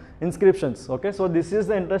you know, inscriptions. Okay, so this is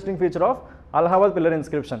the interesting feature of Allahabad pillar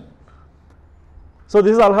inscription. So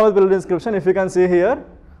this is Allahabad pillar inscription. If you can see here,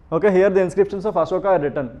 okay, here the inscriptions of Ashoka are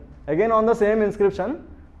written. Again on the same inscription,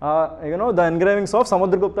 you know, the engravings of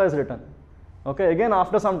Samudragupta is written. Okay, again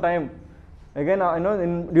after some time, again you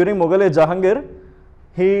know, during Mughal age, Jahangir,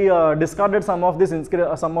 he discarded some of this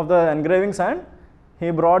some of the engravings, and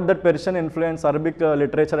he brought that Persian influence, Arabic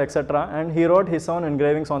literature, etc., and he wrote his own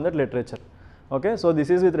engravings on that literature. Okay, so this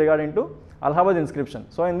is with regard to Allahabad inscription.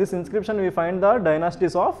 So in this inscription we find the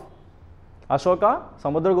dynasties of Ashoka,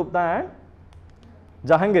 Samudragupta and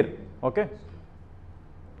Jahangir. Okay.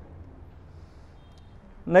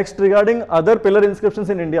 Next, regarding other pillar inscriptions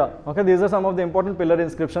in India. Okay, these are some of the important pillar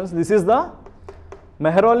inscriptions. This is the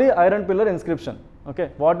Mehrauli iron pillar inscription.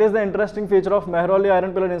 Okay, what is the interesting feature of Mehrauli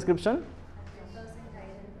iron pillar inscription?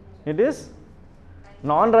 It is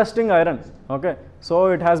non-rusting iron. Okay, so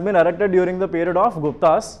it has been erected during the period of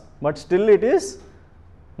Guptas, but still it is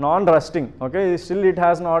non-rusting. Okay, still it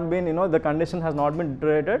has not been, you know, the condition has not been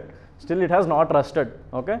deteriorated. Still it has not rusted.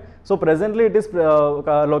 Okay, so presently it is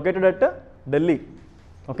located at Delhi.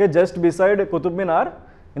 Okay, just beside Qutub Minar.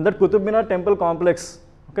 In that Qutub Minar temple complex,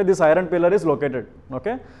 okay, this iron pillar is located.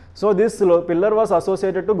 Okay, so this pillar was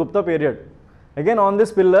associated to Gupta period. Again on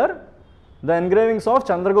this pillar, the engravings of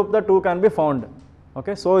Chandragupta too can be found.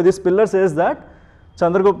 Okay, so this pillar says that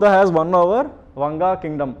Chandragupta has won over Vanga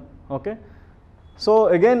kingdom. Okay, so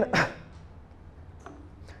again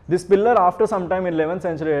this pillar, after some time in 11th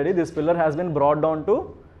century AD, this pillar has been brought down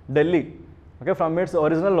to Delhi. Okay, from its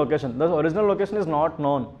original location. The original location is not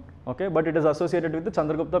known. Okay, but it is associated with the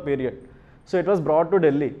Chandragupta period. So it was brought to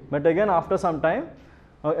Delhi. But again after some time,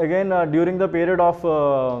 during the period of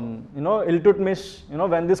you know, Iltutmish, you know,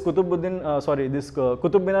 when this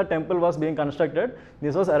Qutub Minar temple was being constructed,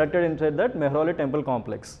 this was erected inside that Mehrauli temple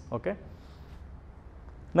complex. Okay.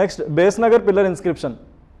 Next, Besnagar pillar inscription.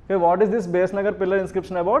 Okay, what is this Besnagar pillar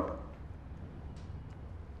inscription about?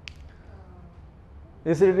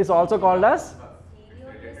 It is also called as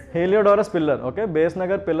Heliodorus pillar. Okay,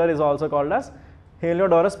 Besnagar pillar is also called as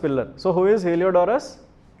Heliodorus pillar. So who is Heliodorus?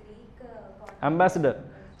 Ambassador.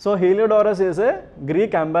 So Heliodorus is a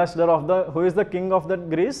Greek ambassador of the, who is the king of that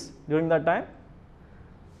Greece during that time?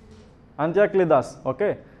 Antiochus.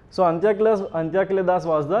 Okay, so Antiochus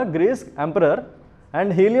was the Greece emperor,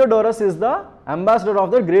 and Heliodorus is the ambassador of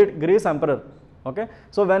the Greece emperor. Okay,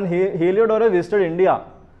 so when Heliodorus visited India,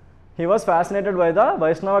 he was fascinated by the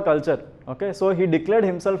Vaishnava culture. Okay, so he declared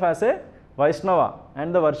himself as a Vaishnava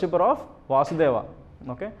and the worshipper of Vasudeva.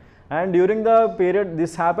 Okay, and during the period,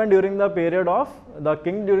 this happened during the period of, the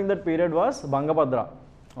king during that period was Bangabhadra.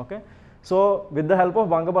 Okay, so with the help of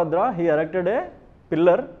Bangabhadra, he erected a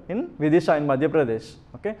pillar in Vidisha in Madhya Pradesh.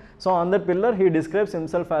 Okay, so on that pillar he describes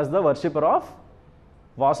himself as the worshipper of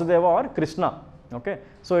Vasudeva or Krishna. Okay,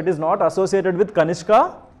 so it is not associated with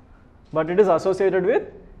Kanishka, but it is associated with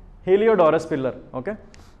Heliodorus pillar. Okay.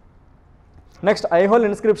 Next, Aihole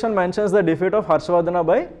inscription mentions the defeat of Harshvardhana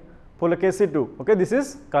by Pulakesi II. Okay, this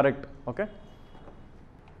is correct. Okay.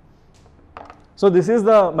 So this is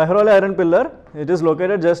the Mehrauli iron pillar. It is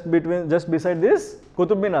located just beside this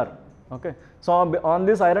Qutub Minar. Okay. So on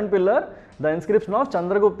this iron pillar, the inscription of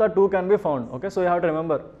Chandragupta II can be found. Okay. So you have to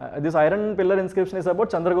remember, this iron pillar inscription is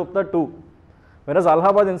about Chandragupta II, whereas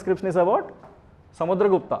Allahabad inscription is about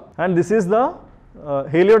Samudragupta. And this is the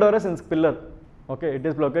Heliodorus pillar. Okay, it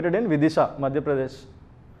is located in Vidisha, Madhya Pradesh.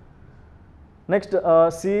 Next,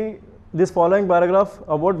 see this following paragraph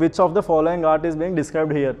about which of the following art is being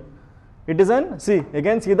described here. It is an, see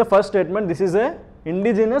the first statement, this is a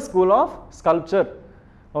indigenous school of sculpture.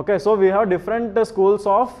 Okay, so we have different schools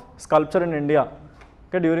of sculpture in India.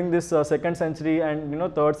 Okay, during this 2nd century and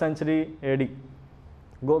 3rd century AD.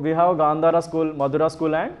 We have Gandhara school, Madura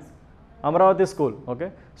school and Amravati school.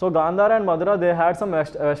 Okay, so Gandhara and Madura, they had some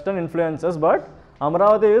western influences, but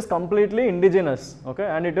Amravati is completely indigenous. Okay,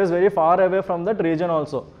 and it is very far away from that region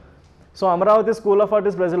also. So Amravati school of art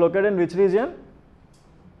is located in which region?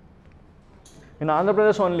 In Andhra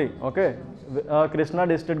Pradesh only. Okay, Krishna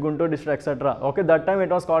district, Guntur district, etc. Okay, that time it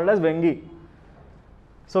was called as Vengi.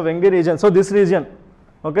 So Vengi region. So this region.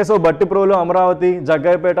 Okay, so Bhattiprolu, Amravati,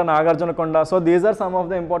 Jaggaipeta, Nagarjunakonda. So these are some of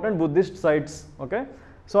the important Buddhist sites. Okay,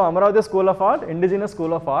 So Amaravati School of Art, indigenous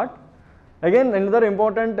school of art. Again, another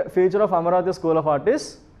important feature of Amaravati School of Art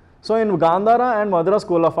is, so in Gandhara and Madura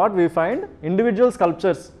School of Art, we find individual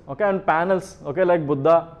sculptures, okay, and panels, okay, like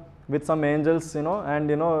Buddha with some angels,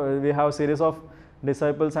 and we have series of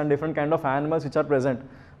disciples and different kind of animals which are present.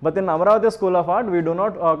 But in Amaravati School of Art, we do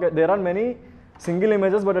not, okay, there are many single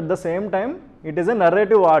images, but at the same time, it is a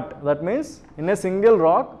narrative art. That means in a single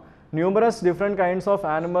rock, numerous different kinds of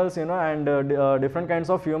animals, and different kinds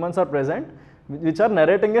of humans are present, which are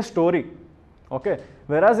narrating a story. Okay.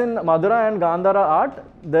 Whereas in Madura and Gandhara art,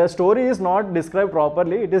 the story is not described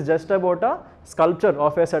properly. It is just about a sculpture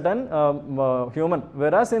of a certain human.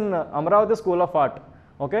 Whereas in Amaravati School of Art,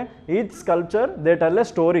 okay, each sculpture they tell a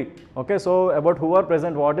story. Okay, so about who are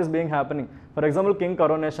present, what is being happening. For example, king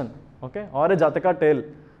coronation, okay, or a Jataka tale.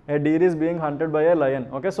 A deer is being hunted by a lion.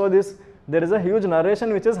 Okay, so there is a huge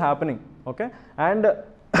narration which is happening. Okay, and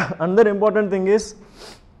another important thing is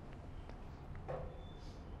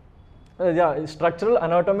structural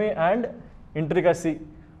anatomy and intricacy.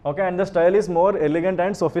 Okay, and the style is more elegant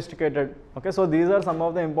and sophisticated. Okay, so these are some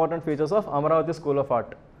of the important features of Amaravati School of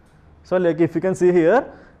Art. So like if you can see here,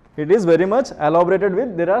 it is very much elaborated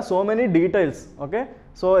with, there are so many details. Okay,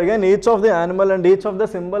 so again each of the animal and each of the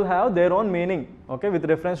symbol have their own meaning. Okay, with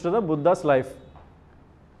reference to the Buddha's life.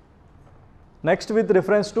 Next, with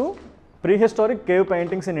reference to prehistoric cave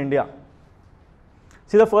paintings in India.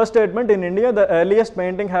 See the first statement, in India the earliest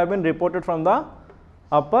painting have been reported from the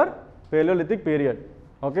upper Paleolithic period.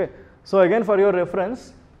 Okay, so again for your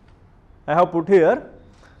reference, I have put here.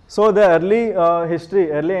 So the early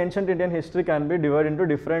early ancient Indian history can be divided into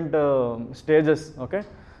different stages. Okay,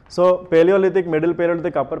 so Paleolithic, Middle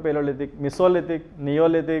Paleolithic, Upper Paleolithic, Mesolithic,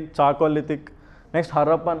 Neolithic, Chalcolithic, next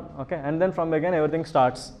Harappan. Okay, and then from again everything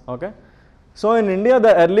starts. Okay, so in India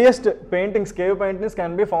the earliest paintings, cave paintings,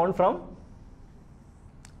 can be found from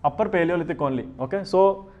Upper Paleolithic only. Okay,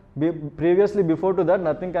 so previously before to that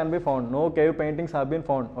nothing can be found, no cave paintings have been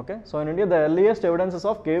found. Okay, so in India the earliest evidences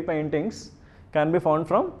of cave paintings can be found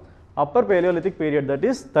from Upper Paleolithic period, that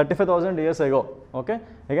is 35,000 years ago. Okay,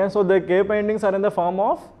 again so the cave paintings are in the form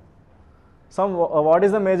of some, what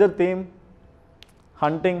is the major theme?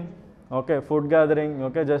 Hunting, okay, food gathering,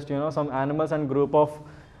 okay, just some animals and group of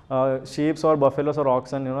sheep or buffaloes or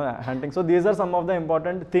oxen, hunting. So these are some of the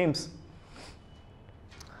important themes.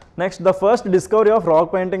 Next, the first discovery of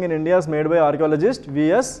rock painting in India is made by archaeologist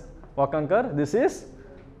V.S. Wakankar. This is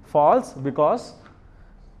false, because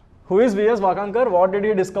who is V.S. Wakankar? What did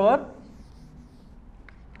he discover?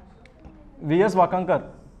 V.S. Wakankar.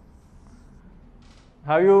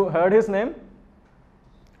 Have you heard his name?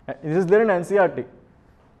 This is there in NCERT.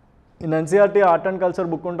 In NCERT art and culture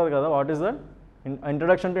book untadi kada. What is that?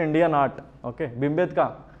 Introduction to Indian art. Okay,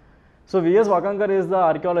 Bhimbetka. So V.S. Wakankar is the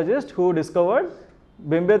archaeologist who discovered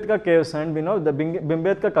Bhimbetka caves and the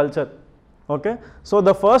Bhimbetka culture. Okay, so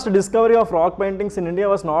the first discovery of rock paintings in India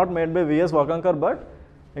was not made by V.S. Wakankar, but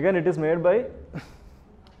again it is made by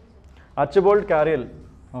Archibald Carriel.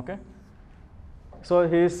 Okay, so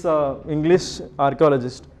he is English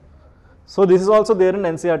archaeologist. So this is also there in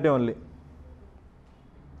NCERT only.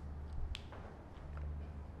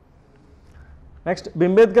 Next,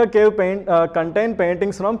 Bhimbetka cave contain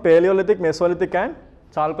paintings from Paleolithic, Mesolithic and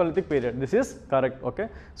Chalcolithic period. This is correct. Okay,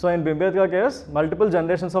 so in Bhimbetka caves multiple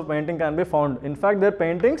generations of painting can be found. In fact, their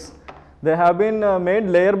paintings, they have been made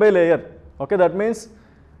layer by layer. Okay, that means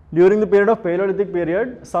during the period of Paleolithic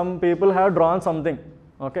period, some people have drawn something.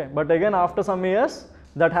 Okay, but again after some years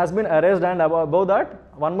that has been erased, and above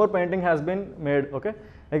that one more painting has been made. Okay,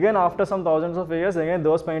 again after some thousands of years, again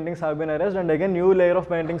those paintings have been erased, and again new layer of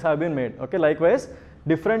paintings have been made. Okay, likewise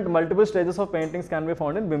different multiple stages of paintings can be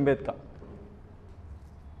found in Bhimbetka.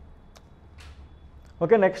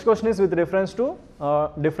 Okay, next question is with reference to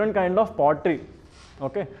different kind of pottery.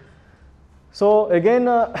 Okay, so again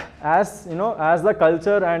as as the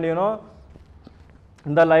culture and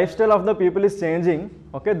the lifestyle of the people is changing,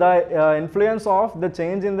 okay, the influence of the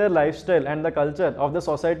change in their lifestyle and the culture of the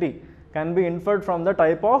society can be inferred from the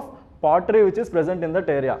type of pottery which is present in that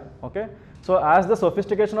area. Okay, so as the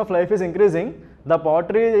sophistication of life is increasing, the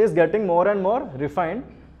pottery is getting more and more refined,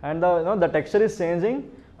 and the texture is changing.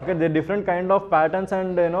 Okay, the different kind of patterns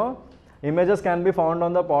and images can be found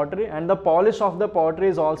on the pottery, and the polish of the pottery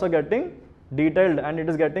is also getting detailed and it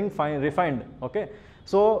is getting refined. Okay,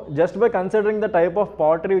 so just by considering the type of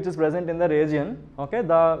pottery which is present in the region, okay,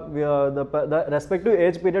 the respective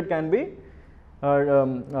age period can be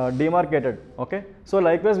demarcated. Okay, so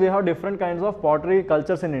likewise we have different kinds of pottery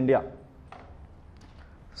cultures in India.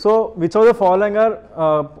 So which of the following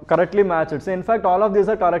are correctly matched? So in fact all of these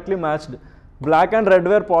are correctly matched. Black and red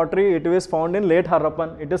ware pottery, it is found in late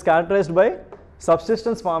Harappan. It is characterized by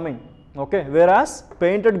subsistence farming. Okay, whereas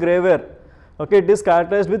painted grey ware, okay, it is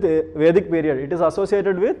characterized with Vedic period. It is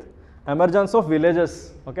associated with emergence of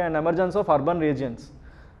villages, okay, and emergence of urban regions.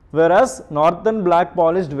 Whereas northern black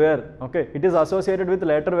polished ware, okay, it is associated with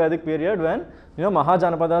later Vedic period when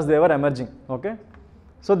Mahajanapadas they were emerging. Okay,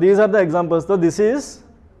 so these are the examples. So this is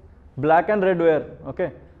black and red ware.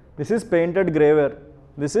 Okay, this is painted grey ware.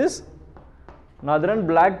 This is northern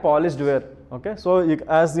black polished ware. Okay, so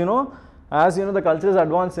as you know, the culture is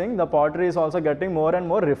advancing, the pottery is also getting more and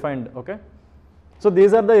more refined. Okay, so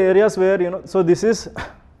these are the areas where so this is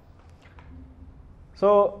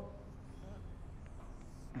so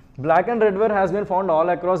black and red ware has been found all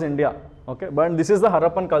across India. Okay, but this is the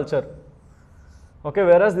Harappan culture. Okay,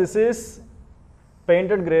 whereas this is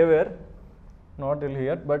painted grey ware, not till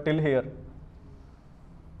here, but till here.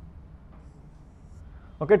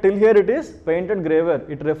 Okay, till here it is painted grey ware.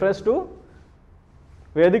 It refers to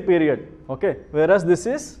Vedic period. Okay, whereas this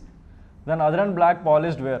is the northern black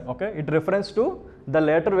polished ware. Okay, it refers to the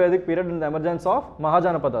later Vedic period and the emergence of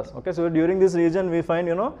Mahajanapadas. Okay, so during this region we find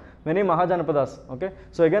many Mahajanapadas. Okay,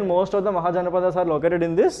 so again most of the Mahajanapadas are located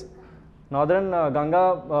in this northern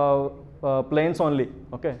Ganga plains only.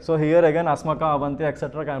 Okay, so here again Asmaka, Avanti,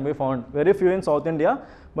 etc. can be found. Very few in South India,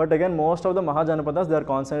 but again most of the Mahajanapadas they are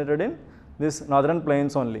concentrated in this northern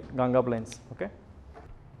plains only, Ganga plains. Okay.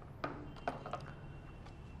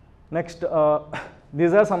 Next,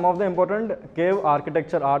 these are some of the important cave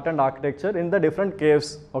architecture, art and architecture in the different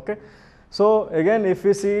caves. Okay, so again if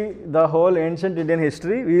we see the whole ancient Indian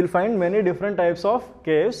history, we will find many different types of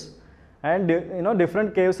caves, and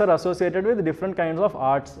different caves are associated with different kinds of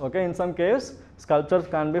arts. Okay, in some caves sculptures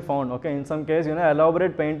can be found. Okay, in some cases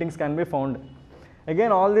elaborate paintings can be found.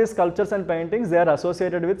 Again all these sculptures and paintings they are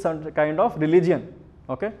associated with some kind of religion.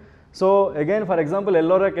 Okay, so again for example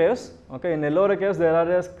Ellora caves. Okay, in Ellora caves there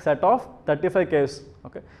are a set of 35 caves.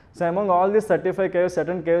 Okay, so among all these 35 caves,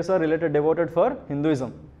 certain caves are devoted for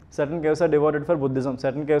Hinduism, certain caves are devoted for Buddhism,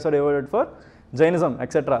 certain caves are devoted for Jainism,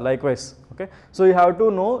 etc. likewise. Okay, so you have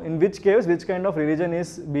to know in which caves which kind of religion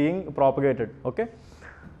is being propagated. Okay,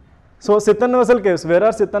 so Sittanavasal caves, where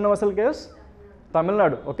are Sittanavasal caves? Tamil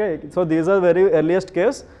Nadu. Okay, so these are very earliest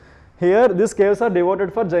caves. Here these caves are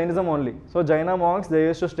devoted for Jainism only. So Jaina monks they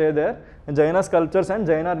used to stay there, and Jaina sculptures and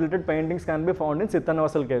Jaina related paintings can be found in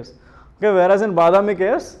Sittanavasal caves. Okay, whereas in Badami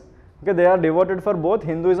caves, okay, they are devoted for both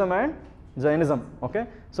Hinduism and Jainism. Okay,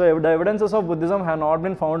 so the evidences of Buddhism have not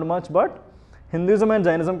been found much, but Hinduism and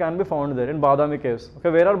Jainism can be found there in Badami caves. Okay,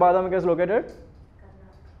 where are Badami caves located?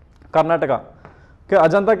 Karnataka. Okay,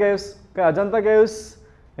 Ajanta caves. Okay, Ajanta caves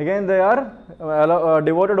again they are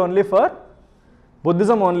devoted only for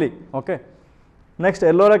Buddhism only. Okay, next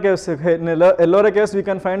Ellora caves. Okay, in Ellora caves we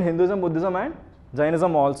can find Hinduism, Buddhism and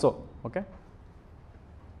Jainism also. Okay,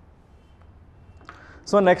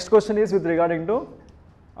 so next question is with regarding to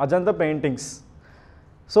Ajanta paintings.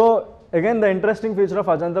 So again the interesting feature of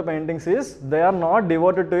Ajanta paintings is they are not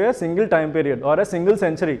devoted to a single time period or a single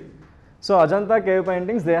century. So Ajanta cave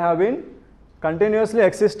paintings they have been continuously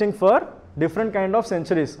existing for different kind of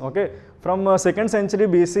centuries. Okay, from 2nd century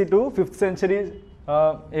BC to 5th century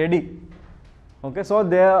AD. Okay, so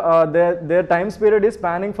their time period is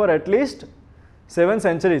spanning for at least 7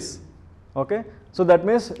 centuries. Okay, so that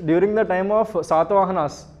means during the time of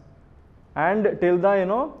Satavahanas and till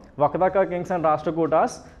the Vakataka kings and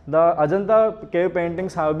Rashtrakutas, the Ajanta cave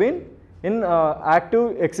paintings have been in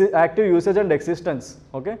active usage and existence.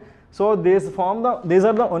 Okay, so these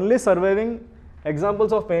are the only surviving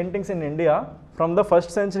examples of paintings in India from the 1st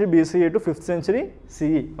century BCE to 5th century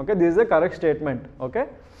CE. Okay, this is a correct statement. Okay,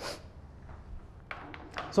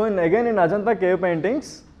 so again in Ajanta cave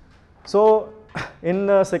paintings, so in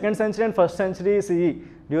the 2nd century and 1st century CE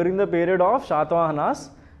during the period of Shatavahanas,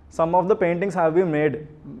 some of the paintings have been made.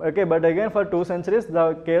 Okay, but again for 2 centuries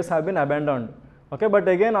the caves have been abandoned. Okay, but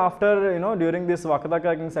again after during this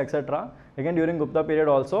Vakataka kings etc., again during Gupta period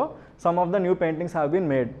also some of the new paintings have been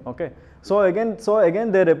made. Okay, so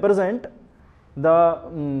again they represent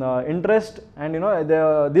the interest, and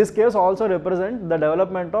these caves also represent the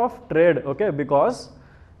development of trade. Okay, because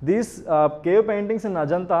these cave paintings in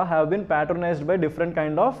Ajanta have been patronized by different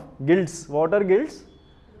kind of guilds. What are guilds?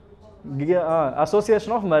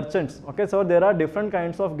 Association of merchants. Okay, so there are different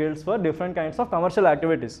kinds of guilds for different kinds of commercial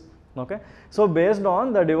activities. Okay, so based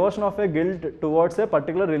on the devotion of a guild towards a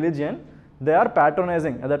particular religion, they are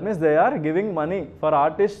patronizing. That means they are giving money for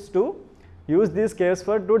artists to use these caves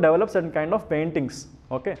to develop certain kind of paintings.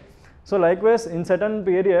 Okay, so likewise in certain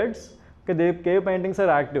periods Okay, the cave paintings are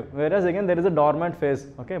active, whereas again there is a dormant phase.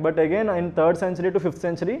 Okay, but again in 3rd century to 5th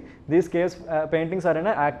century, these cave paintings are in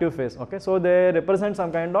an active phase. Okay, so they represent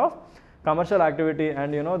some kind of commercial activity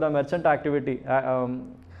and the merchant activity,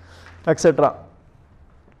 etc.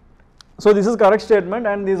 So this is correct statement,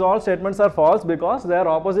 and these all statements are false because they are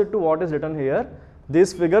opposite to what is written here.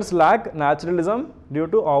 These figures lack naturalism due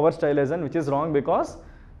to over stylization, which is wrong because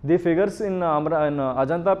the figures in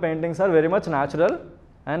Ajanta paintings are very much natural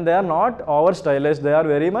and they are not over stylized, they are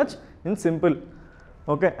very much in simple.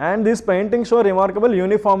 Okay, and these paintings show remarkable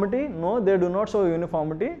uniformity. No, they do not show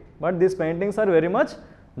uniformity, but these paintings are very much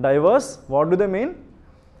diverse. What do they mean?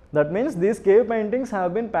 That means these cave paintings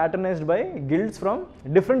have been patronized by guilds from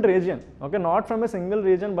different region. Okay, not from a single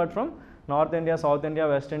region but from North India, South India,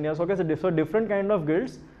 West India. So, okay, so different kind of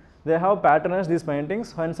guilds, they have patronized these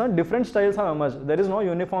paintings, and some different styles have emerged. There is no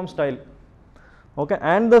uniform style. Okay,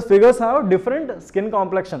 and the figures have different skin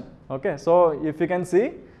complexion. Okay, so if you can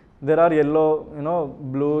see, there are yellow,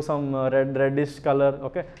 blue, some reddish color.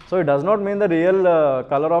 Okay, so it does not mean the real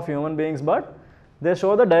color of human beings, but they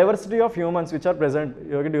show the diversity of humans which are present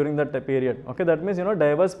during that period. Okay, that means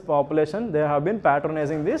diverse population, they have been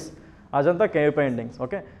patronizing this Ajanta cave paintings.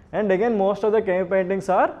 Okay, and again most of the cave paintings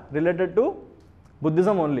are related to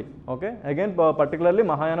Buddhism only. Okay, again particularly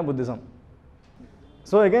Mahayana Buddhism.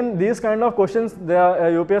 So again these kind of questions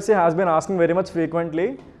UPSC has been asking very much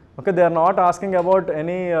frequently. Okay, they are not asking about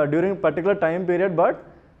any during particular time period, but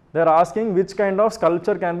they are asking which kind of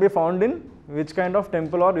sculpture can be found in which kind of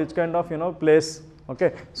temple or which kind of place.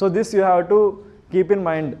 Okay, so this you have to keep in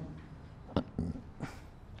mind.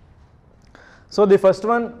 So the first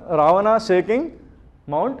one, Ravana shaking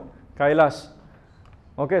Mount Kailash.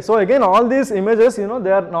 Okay, so again all these images, they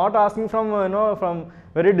are not asking from from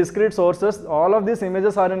very discrete sources. All of these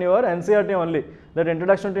images are in your NCERT only, that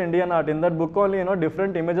Introduction to Indian Art. In that book only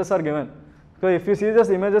different images are given. So if you see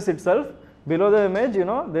just images itself, below the image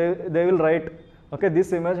they will write, okay,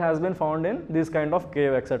 this image has been found in this kind of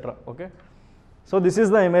cave, etc. Okay, so this is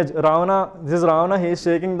the image Ravana. This is Ravana, he is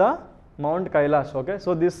shaking the Mount Kailash. Okay,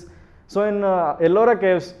 so in Ellora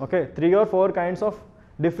caves, okay, 3 or 4 kinds of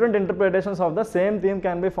different interpretations of the same theme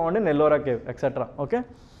can be found in Ellora cave, etc. Okay,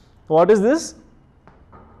 what is this?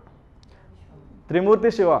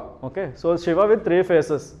 Trimurti Shiva. Okay, so Shiva with 3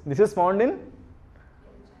 faces. This is found in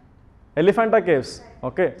Elephanta caves.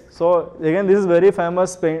 Okay, so again this is very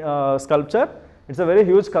famous sculpture. It's a very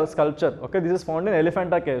huge sculpture. Okay, this is found in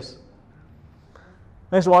Elephanta caves.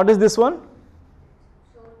 Next, what is this one?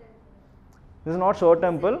 This is not Shore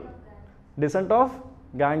temple. Descent of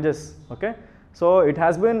Ganges. Okay, so it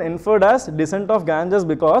has been inferred as descent of Ganges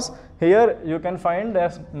because here you can find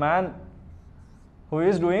a man who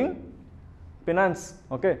is doing penance.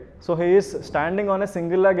 Okay, so he is standing on a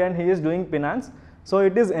single leg and he is doing penance. So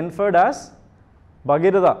it is inferred as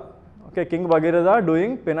Bhagirath. Okay, King Bhagirath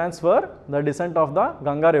doing penance for the descent of the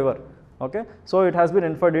Ganga river. Okay, so it has been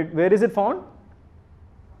inferred. Where is it found?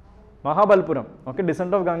 Mahabalpuram. Okay,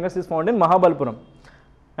 descent of Ganges is found in Mahabalpuram.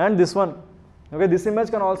 And this one, okay, this image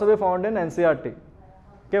can also be found in NCERT.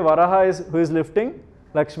 Okay, Varaha who is lifting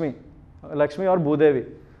Lakshmi or Bhudevi.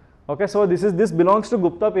 Okay, so this belongs to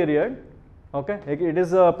Gupta period. Okay, it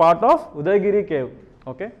is a part of Udayagiri cave.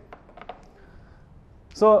 Okay,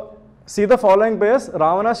 so see the following page: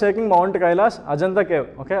 Ravana shaking Mount Kailash, Ajanta cave.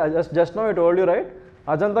 Okay, just now I told you, right?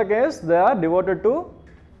 Ajanta caves, they are devoted to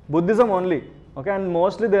Buddhism only. Okay, and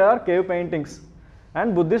mostly they are cave paintings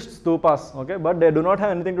and Buddhist stupas. Okay, but they do not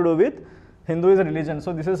have anything to do with Hinduism religion.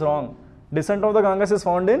 So this is wrong. Descent of the Ganges is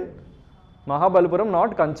found in Mahabalpuram,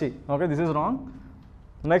 not Kanchi. Okay, this is wrong.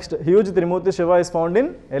 Next, huge Trimurti Shiva is found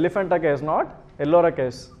in Elephanta caves, not Ellora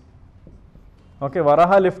caves. Okay,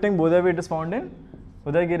 Varaha lifting Bhudevi, it is found in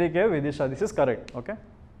Udayagiri cave, Vidisha. This is correct. Okay,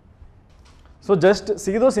 so just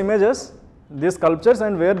see those images, these sculptures,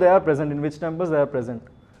 and where they are present, in which temples they are present.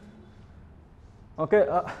 Okay,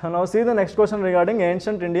 now see the next question regarding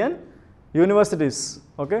ancient Indian universities.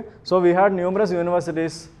 Okay, so we had numerous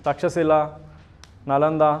universities, Takshashila,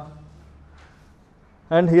 Nalanda,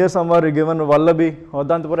 and here some are given Vallabhi,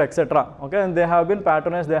 Odantapur, etc. Okay, and they have been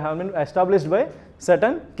patronized, they have been established by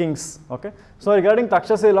certain kings. Okay, so regarding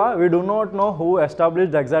Takshashila, we do not know who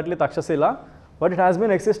established exactly Takshashila, but it has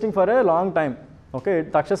been existing for a long time. Okay,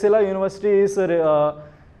 Takshashila University is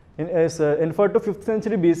inferred to 5th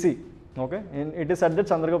century BC. Okay, it is said that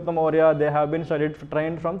Chandragupta Maurya, they have been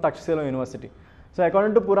trained from Takshashila University. So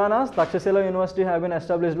according to Puranas, Takshashila University have been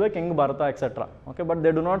established by King Bharata, etc. Okay, but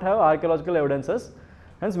they do not have archaeological evidences.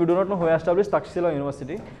 Hence, we do not know who established Takshashila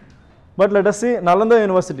University. But let us see Nalanda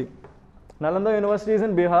University. Nalanda University is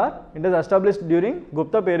in Bihar. It is established during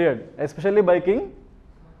Gupta period, especially by King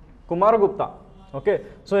Kumaragupta. Okay,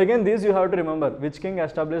 so again these you have to remember which king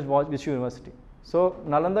established which university. So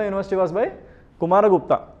Nalanda University was by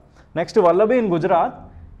Kumaragupta. Next Vallabhi in Gujarat,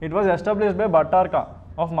 it was established by Bhattarka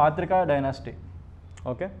of Matrika dynasty.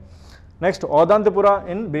 Okay, next Odantapura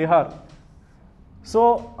in Bihar.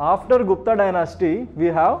 So after Gupta dynasty we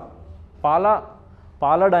have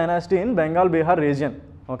Pala dynasty in Bengal Bihar region.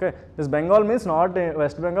 Okay, this Bengal means not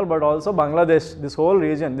West Bengal but also Bangladesh. This whole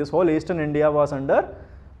region, this whole eastern India was under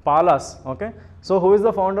Palas. Okay, so who is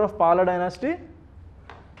the founder of Pala dynasty?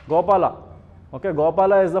 Gopala. Okay,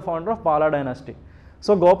 Gopala is the founder of Pala dynasty.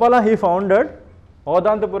 So Gopala, he founded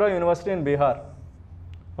Odantapura University in Bihar.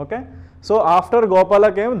 Okay, so after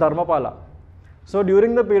Gopala came Dharmapala. So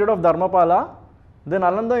during the period of Dharmapala, the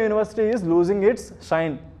Nalanda University is losing its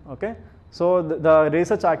shine. Okay, so the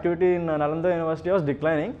research activity in Nalanda University was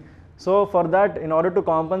declining. So for that, in order to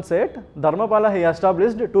compensate, Dharmapala, he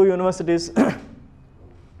established two universities,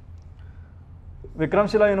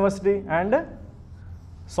 Vikramshila University and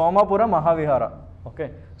Somapura Mahavihara.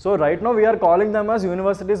 Okay, so right now we are calling them as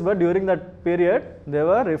universities, but during that period they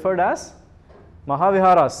were referred as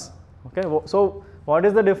Mahaviharas. Okay, so what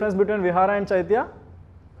is the difference between Vihara and Chaitya?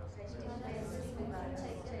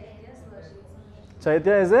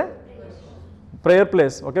 Chaitya is a prayer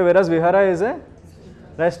place, okay, whereas Vihara is a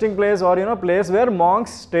resting place, or place where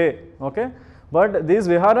monks stay. Okay, but these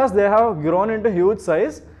Viharas, they have grown into huge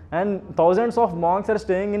size, and thousands of monks are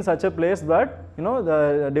staying in such a place that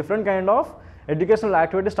the different kind of educational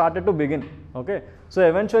activity started to begin. Okay, so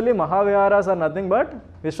eventually Mahaviharas are nothing but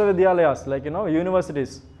Vishwavidyalayas, like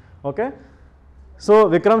universities. Okay, so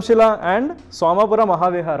Vikramshila and Somapura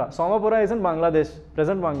Mahavihara. Somapura is in Bangladesh,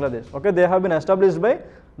 present Bangladesh. Okay, they have been established by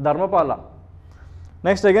Dharmapala.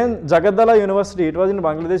 Next again Jagadala University, it was in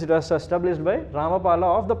Bangladesh, it was established by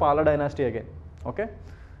Ramapala of the Pala dynasty again. Okay,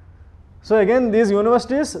 so again these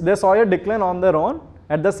universities, they saw a decline on their own.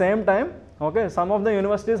 At the same time, okay, some of the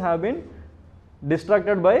universities have been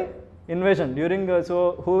distracted by invasion during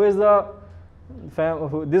so who is the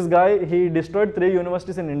this guy, he destroyed 3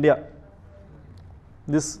 universities in India.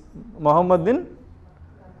 This Muhammadin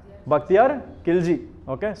Bakhtiyar Khilji.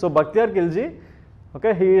 Okay, so Bakhtiyar Khilji,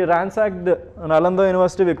 okay, he ransacked Nalanda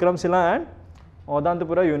University, Vikramshila and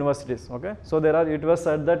Odantapura universities. Okay, so it was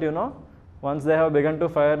said that once they have begun to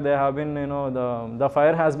fire, they have been the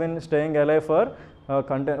fire has been staying alive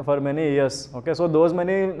for many years. Okay, so those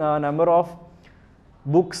many number of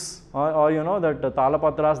books or that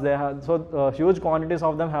talapatras, they have, so huge quantities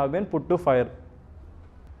of them have been put to fire.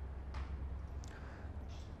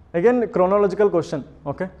 Again chronological question.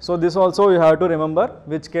 Okay, so this also you have to remember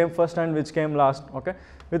which came first and which came last. Okay,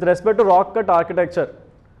 with respect to rock cut architecture,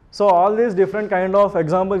 so all these different kind of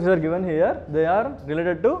examples which are given here, they are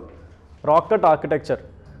related to rock cut architecture.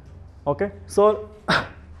 Okay, so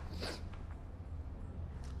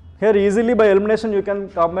here easily by elimination you can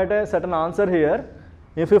come at a certain answer here.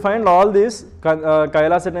 If you find all these,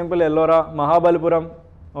 Kailasa temple, Ellora, Mahabalipuram,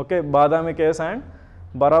 okay, Badami caves and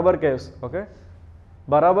Barabar caves. Okay,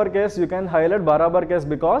 Barabar caves, you can highlight Barabar caves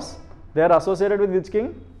because they are associated with which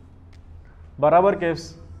king? Barabar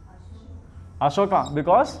caves, Ashoka,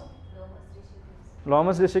 because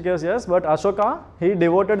Lomas Rishi caves, yes, but Ashoka, he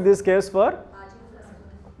devoted these caves for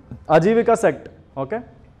Ajivika sect. Okay,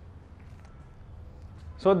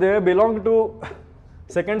 so they belong to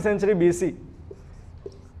 2nd century BC.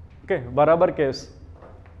 Okay, Barabar caves.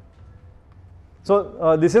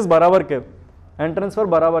 So this is Barabar cave, entrance for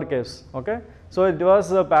Barabar caves. Okay, so it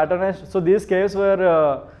was patronized. So these caves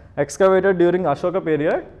were excavated during Ashoka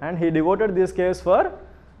period, and he devoted these caves for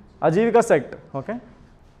Ajivika sect. Okay,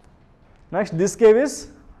 next this cave is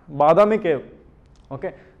Badami cave.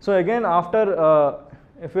 Okay, so again after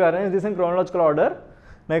if we arrange this in chronological order,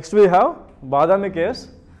 next we have Badami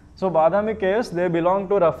caves. So Badami caves, they belong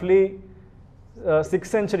to roughly 6th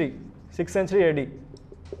century AD.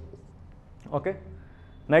 Okay,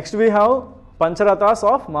 next we have Pancharathas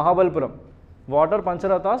of Mahabalipuram. What are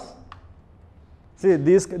Pancharathas? See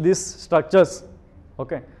these structures.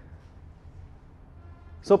 Okay,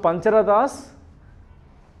 so Pancharathas,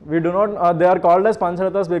 we do not they are called as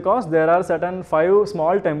Pancharathas because there are certain 5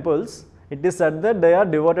 small temples. It is said that they are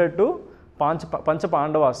devoted to Pancha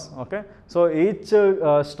Pandavas. Okay, so each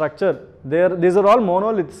structure, these are all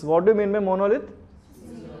monoliths. What do you mean by monolith?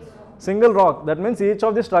 Single rock. That means each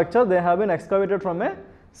of the structure, they have been excavated from a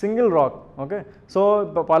single rock. Okay,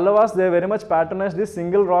 so Pallavas, they very much patronized these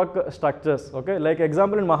single rock structures. Okay, like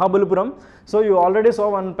example in Mahabalipuram, so you already saw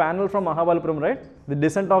one panel from Mahabalipuram, right? The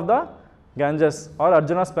descent of the Ganges or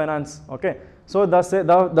Arjuna's penance. Okay, so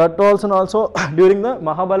that also during the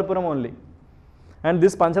Mahabalipuram only. and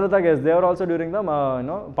this Panchalata guys, they were also during the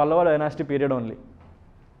Pallava dynasty period only.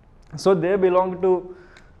 So they belong to,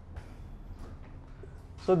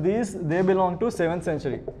 they belong to 7th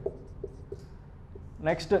century.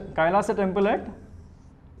 Next, Kailasa temple at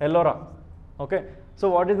Ellora. Okay, so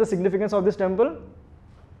what is the significance of this temple?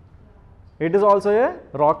 It is also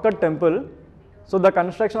a rock cut temple. So the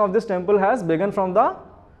construction of this temple has begun from the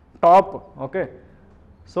top. Okay,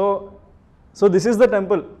 so this is the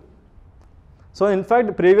temple. So in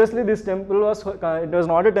fact, previously this temple was, it was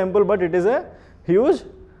not a temple, but it is a huge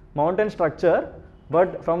mountain structure.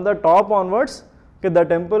 But from the top onwards, okay, the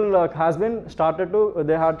temple has been started to,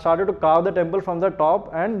 they had started to carve the temple from the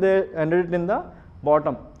top, and they ended it in the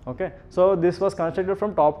bottom. Okay, so this was constructed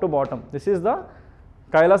from top to bottom. This is the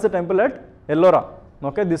Kailasa temple at Ellora.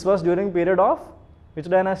 Okay, this was during period of which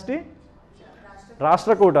dynasty?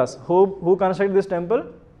 Rashtrakutas. Who constructed this temple?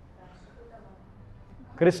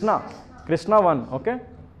 Krishna I. Okay,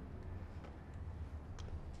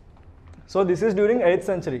 so this is during 8th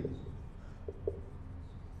century.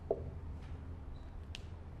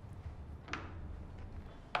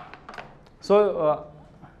 So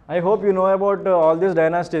I hope you know about all these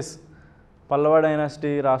dynasties: Pallava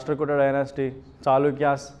dynasty, Rashtrakuta dynasty,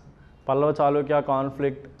 Chalukyas, Pallava Chalukya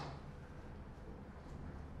conflict.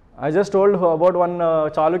 I just told about one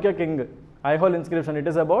Chalukya king, Aihole inscription. It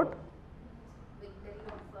is about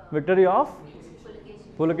victory of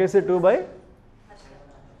Pulakesi II by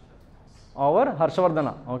our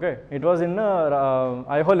Harshavardhana. Okay, it was in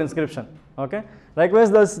Aihole inscription. Okay,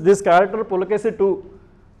 likewise this character Pulakesi II.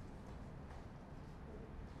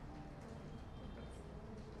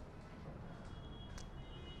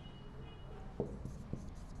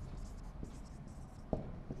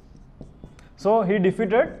 So he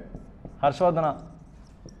defeated Harshavardhana.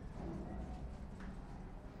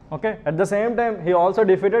 Okay, at the same time he also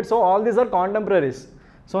defeated, so all these are contemporaries.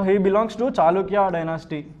 So he belongs to Chalukya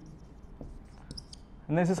dynasty.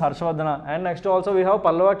 And this is Harshavardhana. And next also we have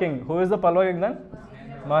Pallava king. Who is the Pallava king then?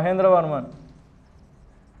 Mahendravarman.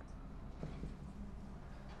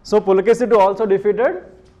 So Pulakesi II also defeated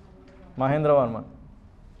Mahendravarman.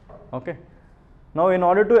 Okay. Now in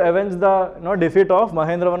order to avenge the defeat of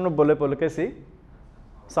Mahendravarman Pulakesi,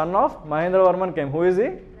 son of Mahendravarman came. Who is he?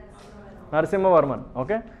 Narasimhavarman.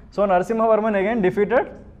 Okay. So Narasimhavarman again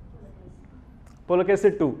defeated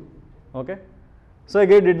Pulakesi II. Okay. So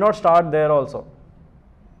again did not start there also.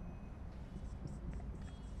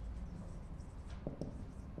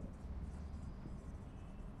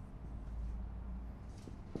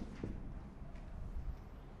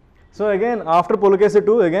 So again after Pulakesi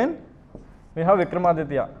II, again we have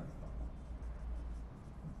Vikramaditya.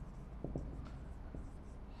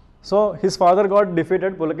 So his father got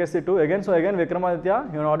defeated, Pulakesi II again. So again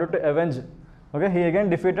Vikramaditya, in order to avenge, okay, he again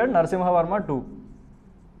defeated Narasimhavarma II.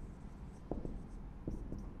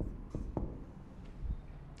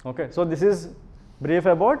 Okay, so this is brief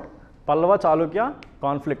about Pallava Chalukya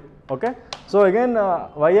conflict. Okay, so again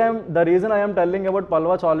the reason I am telling about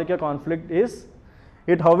Pallava Chalukya conflict is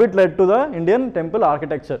how it led to the Indian temple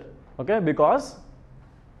architecture. Okay, because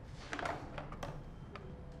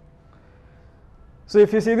so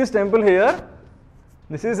if you see this temple here,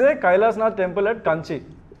 this is a Kailasnath temple at Kanchi.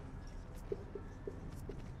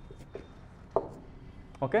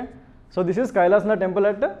 Okay, so this is Kailasnath temple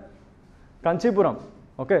at Kanchipuram.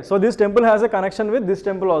 Okay, so this temple has a connection with this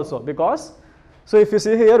temple also, because so if you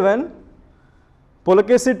see here, when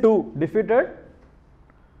Pulakesi II defeated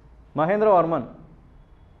Mahendravarman,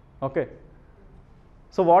 okay,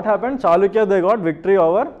 so what happened? Chalukya, they got victory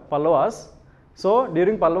over Pallavas. So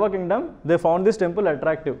during Pallava kingdom, they found this temple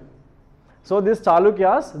attractive. So these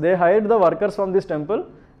Chalukyas, they hired the workers from this temple,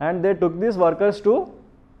 and they took these workers to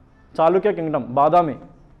Chalukya kingdom, Badami.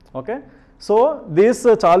 Okay, so these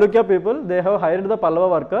Chalukya people, they have hired the Pallava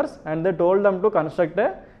workers, and they told them to construct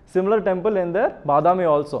a similar temple in their Badami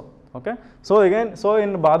also. Okay, so again, so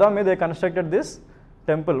in Badami they constructed this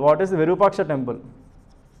temple. What is the Virupaksha temple?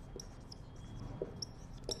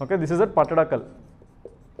 Okay, this is at Pattadakal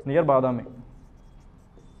near Badami.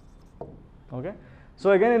 Okay,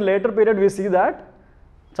 so again in later period we see that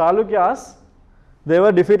Chalukyas, they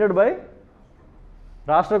were defeated by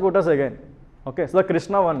Rashtrakutas again. Okay, so the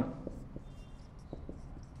Krishna I.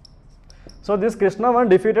 So this Krishna I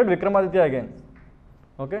defeated Vikramaditya again.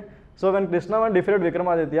 Okay, so when Krishna I defeated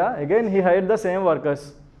Vikramaditya, again he hired the same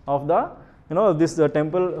workers of the this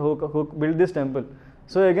temple who built this temple.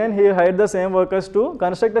 So again he hired the same workers to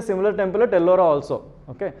construct a similar temple at Ellora also.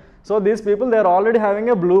 Okay, so these people, they are already having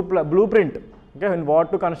a blueprint, okay, in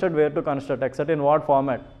what to construct, where to construct, etc., in what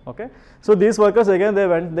format. Okay, so these workers again they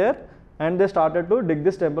went there, and they started to dig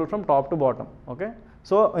this temple from top to bottom. Okay,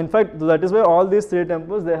 so in fact that is why all these three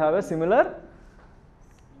temples, they have a similar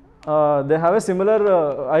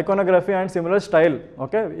iconography and similar style.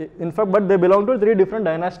 Okay, in fact, but they belong to three different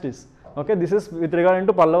dynasties. Okay, this is with regard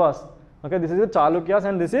to Pallavas. Okay, this is the Chalukyas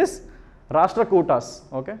and this is Rashtrakutas.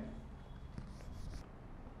 Okay.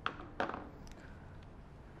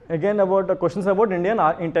 Again, about questions about Indian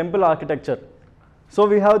in temple architecture. So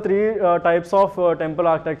we have three types of temple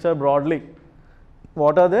architecture broadly.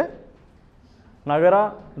 What are they?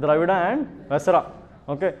 Nagara, Dravida and Vesara.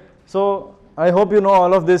 Okay, so I hope you know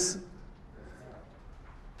all of this.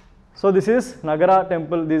 So this is Nagara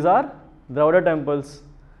temple, these are Dravida temples.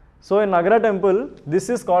 So in Nagara temple, this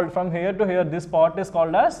is called, from here to here, this part is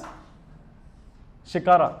called as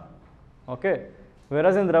Shikara. Okay,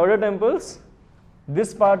 whereas in Dravida temples,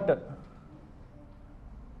 this part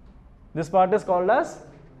is called as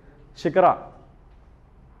Shikara.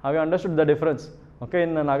 Have you understood the difference? Okay,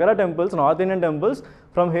 in Nagara temples, North Indian temples,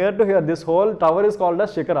 from here to here, this whole tower is called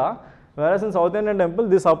as Shikara, whereas in South Indian temple,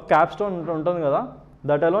 this up capstone untundi kada,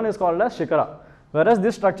 that alone is called as Shikara. Whereas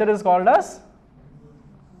this structure is called as,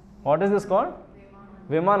 what is this called?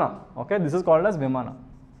 Vimana. Okay, this is called as Vimana.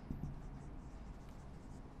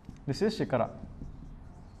 This is Shikara.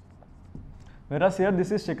 Whereas here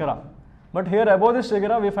this is Shikara. But here above this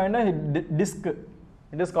Shikara we find a disc.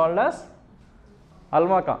 It is called as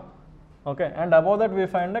Almaka. Okay, and above that we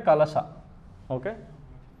find a Kalasha. Okay.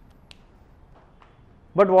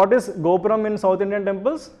 But what is Gopuram in South Indian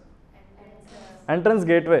temples? Entrance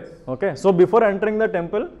gateway. Okay, so before entering the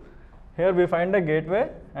temple, here we find a gateway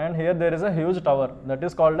and here there is a huge tower, that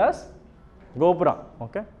is called as Gopura.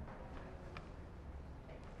 Okay.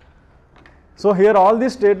 So here all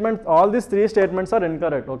these statements, all these three statements are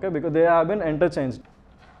incorrect, okay, because they have been interchanged.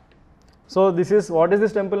 So this is, what is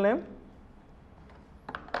this temple name?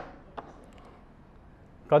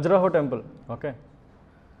 Khajuraho temple. Okay.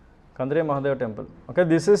 Kandriya Mahadeva temple. Okay,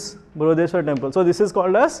 this is Burudeshwar temple. So this is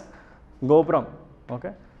called as Gopuram.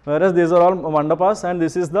 Okay. Whereas these are all Mandapas and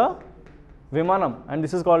this is the Vimanam and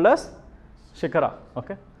this is called as Shikara.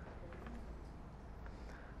 Okay.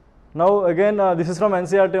 Now again this is from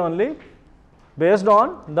NCERT only. Based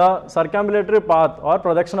on the circumambulatory path or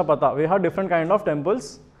Pradakshina Patha, we have different kind of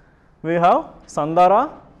temples. We have Sandara,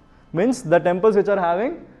 means the temples which are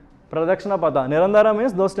having Pradakshina Patha. Nirandara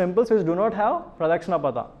means those temples which do not have Pradakshina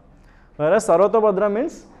Patha. Whereas Sarvatobhadra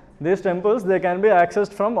means these temples, they can be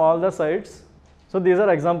accessed from all the sides. So these are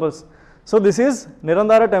examples. So this is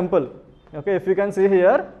Nirandara temple. Okay, if you can see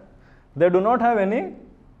here, they do not have any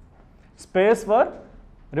space for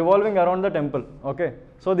revolving around the temple. Okay,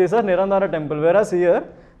 so these are Nirandara temple, whereas here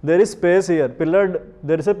there is space here, pillared,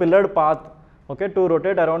 there is a pillared path, okay, to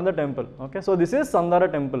rotate around the temple. Okay, so this is Sandara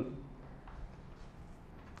temple,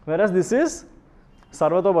 whereas this is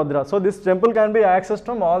Sarvatobhadra. So this temple can be accessed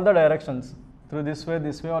from all the directions, through this way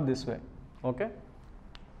or this way. Okay.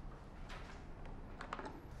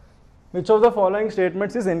 Which of the following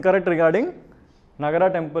statements is incorrect regarding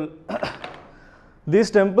Nagara temple?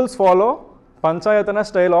 These temples follow Panchayatana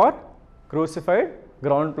style or crucified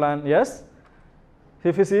ground plan. Yes.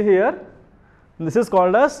 If you see here, this is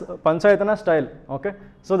called as Panchayatana style. Okay.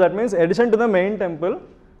 So that means addition to the main temple,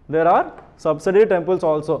 there are subsidiary temples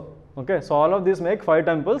also. Okay. So all of these make 5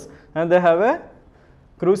 temples and they have a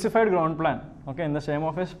crucified ground plan. Okay. In the shape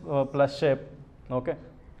of a plus shape. Okay.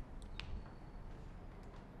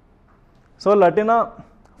 So Latina,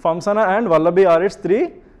 Famsana and Vallabhi are its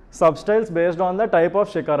 3 substyles based on the type of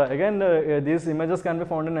Shikara. Again these images can be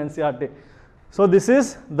found in NCERT. So this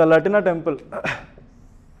is the Latina temple.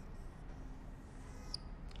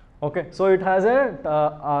 Okay, so it has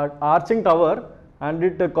a arching tower and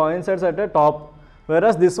it coincides at the top,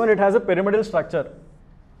 whereas this one, it has a pyramidal structure.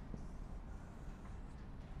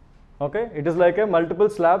 Okay, it is like a multiple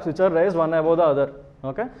slabs which are raised one above the other.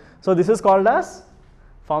 Okay, so this is called as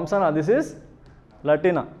Famsana, this is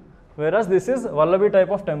Latina, whereas this is Vallabhi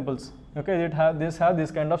type of temples. Okay, it have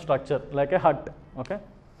this kind of structure like a hut. Okay.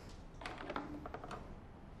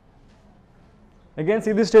 Again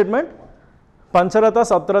see this statement, Pancharata,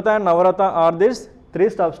 Saptarata and Navarata are these 3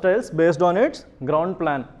 substyles based on its ground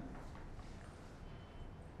plan.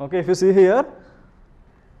 Okay, if you see here,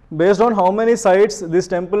 based on how many sides this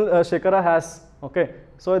temple Shikara has, okay,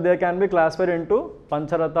 so they can be classified into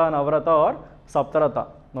Pancharata, Navarata or Saptarata.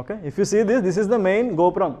 Okay, if you see this is the main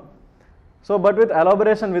Gopuram. So, but with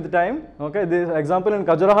elaboration with time, okay, this example in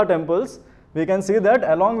Khajuraho temples, we can see that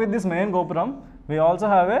along with this main Gopuram, we also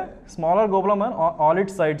have a smaller Gopuram on all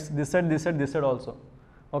its sides, this side also.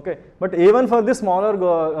 Okay, but even for this smaller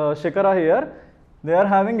Shikara here, they are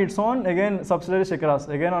having its own again subsidiary shikaras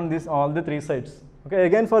again on this all the three sides. Okay,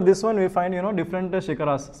 again for this one we find different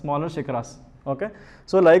shikaras, smaller shikaras. Okay,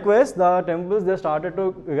 so likewise the temples they started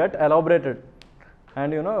to get elaborated,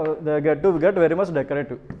 and they get very much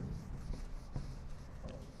decorative.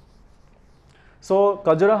 So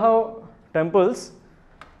Khajuraho temples,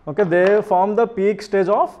 okay, they form the peak stage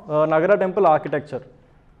of Nagara temple architecture.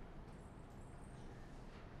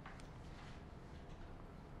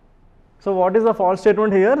 So what is the false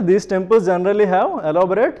statement here? These temples generally have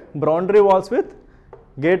elaborate boundary walls with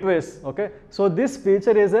gateways. Okay, so this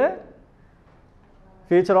feature is a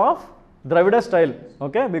feature of Dravida style.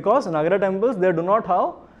 Okay, because Nagara temples they do not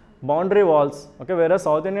have boundary walls. Okay, whereas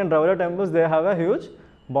South Indian Dravida temples they have a huge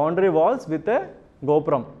boundary walls with a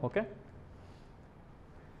gopuram. Okay.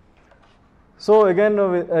 So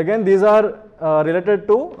again these are related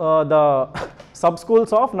to the sub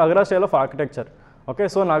schools of Nagara style of architecture. Okay,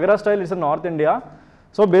 so Nagara style is in North India.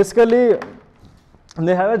 So basically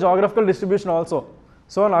they have a geographical distribution also.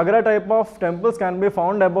 So Nagara type of temples can be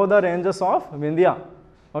found above the ranges of Vindhya.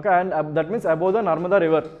 Okay, and that means above the Narmada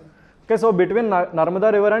river. Okay, so between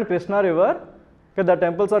Narmada river and Krishna river, okay, the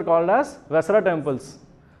temples are called as Vesara temples.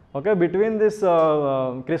 Okay, between this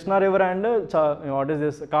Krishna river and what is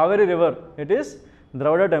this Kaveri river, it is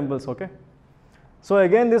Dravida temples. Okay, so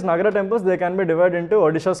again these Nagara temples they can be divided into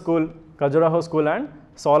Odisha school, Khajuraho school and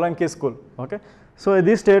Solanki school. Okay, so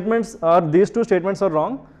these two statements are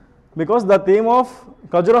wrong, because the theme of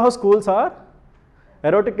Khajuraho schools are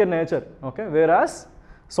erotic in nature. Okay, whereas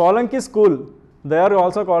Solanki school they are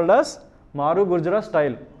also called as Maru Gurjara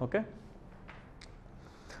style. Okay.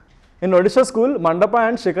 In Odisha school, Mandapa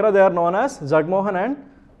and Shikara they are known as Jagmohan and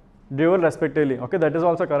Dual respectively. Okay, that is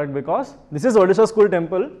also correct, because this is Odisha school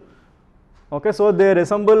temple. Okay, so they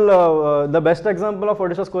resemble the best example of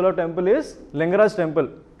Odisha school of temple is Lingaraj temple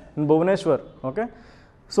in Bhubaneswar. Okay,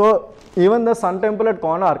 so even the Sun temple at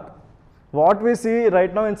Konark, what we see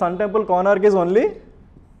right now in Sun temple Konark is only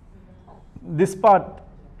this part.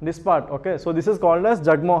 Okay, so this is called as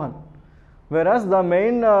Jagmohan, whereas the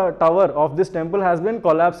main tower of this temple has been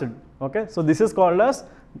collapsed. Okay, so this is called as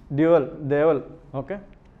Deval. Okay,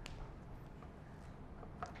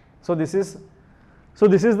 so this is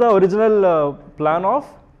the original plan of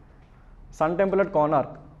Sun temple at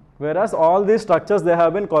Konark, whereas all these structures they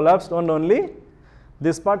have been collapsed and only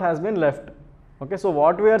this part has been left. Okay, so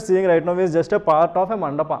what we are seeing right now is just a part of a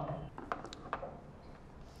mandapa.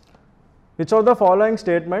 Which of the following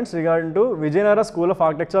statements regarding to Vijayanagara school of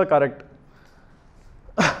architecture are correct?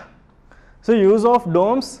 So use of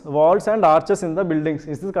domes, walls and arches in the buildings.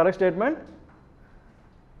 Is this correct statement?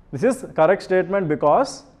 This is correct statement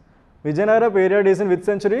because Vijayanagara period is in which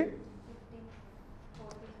century?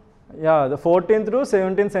 Yeah, the 14th to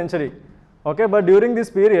 17th century. Okay, but during this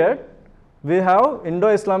period we have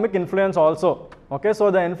Indo-Islamic influence also. Okay, so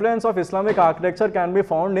the influence of Islamic architecture can be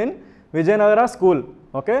found in Vijayanagara school.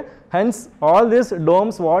 Okay, hence all these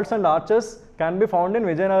domes, walls and arches can be found in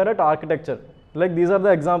Vijayanagara architecture. Like these are the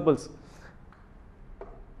examples.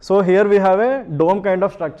 So here we have a dome kind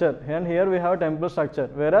of structure and here we have a temple structure,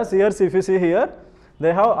 whereas here if you see here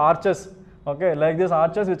they have arches. Okay, like these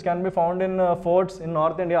arches which can be found in forts in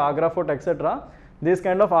North India, Agra fort, etc. These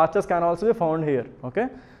kind of arches can also be found here. Okay,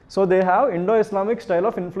 so they have Indo-Islamic style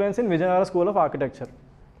of influence in Vijayanagara school of architecture.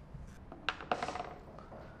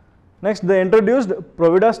 Next, they introduced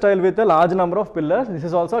Dravida style with a large number of pillars. This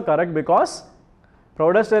is also correct because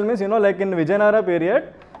Dravida style means like in Vijayanagara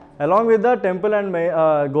period, along with the temple and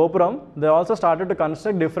Gopuram, they also started to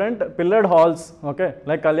construct different pillared halls. Okay,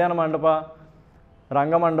 like Kalyana Mandapa,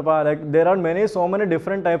 Ranga Mandapa, like there are so many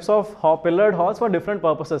different types of pillared halls for different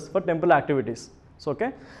purposes for temple activities. So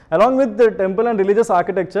okay, along with the temple and religious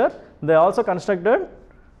architecture, they also constructed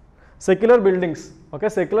secular buildings. Okay,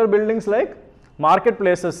 secular buildings like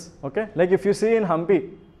marketplaces. Okay, like if you see in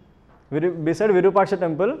Hampi, beside Virupaksha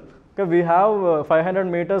temple, okay, we have 500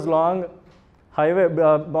 meters long highway.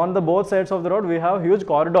 On the both sides of the road we have huge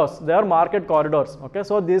corridors. They are market corridors. Okay,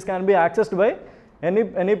 so these can be accessed by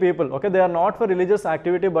any people. Okay, they are not for religious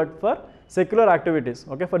activity but for secular activities.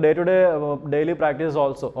 Okay, for day-to-day daily practice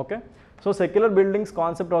also. Okay, so secular buildings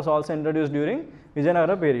concept was also introduced during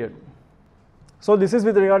Vijayanagara period. So this is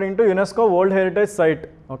with regarding to UNESCO World Heritage Site.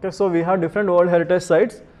 Okay, so we have different World Heritage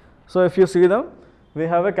Sites. So if you see them, we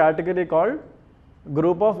have a category called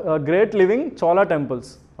group of Great Living Chola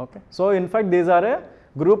temples. Okay, so in fact these are a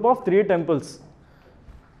group of 3 temples.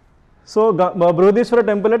 So Brihadishwara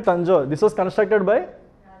temple at Tanjore, this was constructed by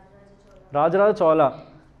Rajaraja Chola,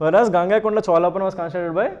 whereas Gangaikonda Cholapan was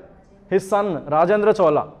constructed by his son Rajendra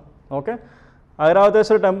Chola. Okay,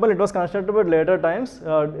 Airavadeshwara temple, it was constructed at later times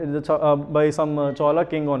by some Chola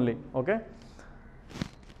king only. Okay.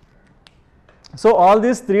 So all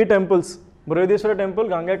these three temples, Brihadishwara temple,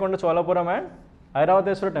 Gangaikonda Cholapuram and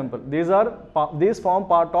Airavadeshwara temple, these form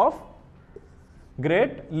part of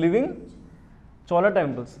great living Chola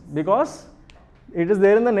temples, because it is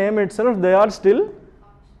there in the name itself, they are still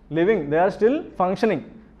living, they are still functioning.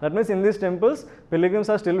 That means in these temples, pilgrims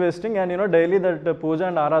are still visiting, and daily that puja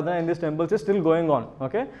and aradhana in these temples is still going on.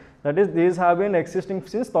 Okay, that is, these have been existing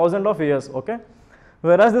since thousands of years. Okay,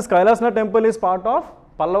 whereas this Kailasnath temple is part of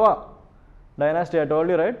Pallava dynasty, I told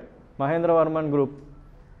you, right? Mahendravarman group.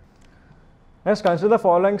 Next, consider the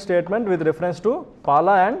following statement with reference to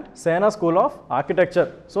Pala and Sena school of architecture.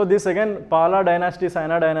 So this again Pala dynasty,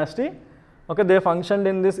 Sena dynasty, okay, they functioned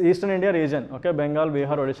in this eastern India region, okay, Bengal,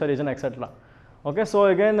 Bihar, Odisha region, etc. Okay, so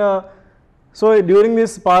again, so during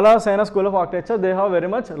this Pala Sena school of architecture, they have very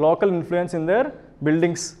much local influence in their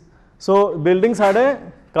buildings. So buildings had a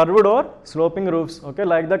curved or sloping roofs, okay,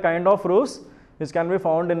 like the kind of roofs which can be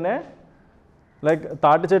found in a, like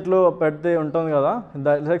తాటి చెట్లు పెడితే ఉంటుంది కదా,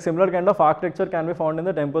 like similar kind of architecture can be found in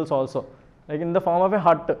the temples also, like in the form of a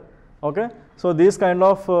hut. Okay, so these kind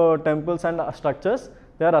of temples and structures,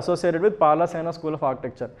 they are associated with Pala Sena school of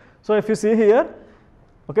architecture. So if you see here,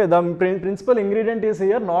 okay, the principal ingredient is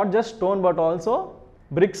here not just stone but also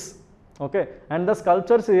bricks. Okay, and the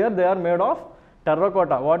sculptures here, they are made of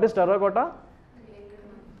terracotta. What is terracotta?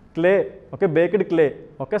 Clay. Okay, baked clay.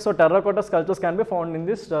 Okay, so terracotta sculptures can be found in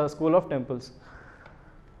this school of temples.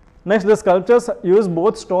 Next, the sculptures use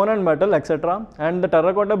both stone and metal, etc., and the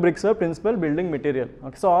terracotta bricks are principal building material.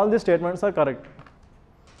 Okay, so all these statements are correct.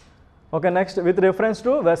 Okay, next, with reference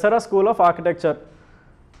to Vesara school of architecture.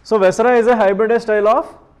 So Vesara is a hybrid style of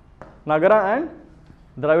Nagara and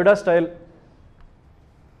Dravida style.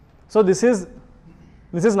 So this is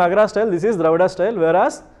Nagara style, this is Dravida style,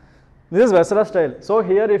 whereas this is Vesara style. So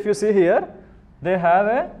here, if you see here, they have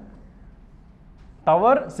a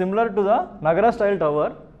tower similar to the Nagara style tower,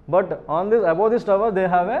 but on this, above this tower, they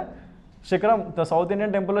have a Shikram, the South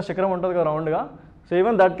Indian temple of Shikram untadi round ga. So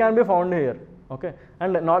even that can be found here. Okay,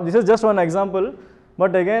 and not, this is just one example,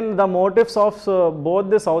 but again the motifs of both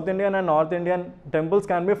the South Indian and North Indian temples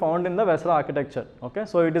can be found in the Vesara architecture. Okay,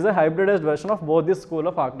 so it is a hybridized version of both this school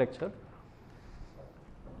of architecture.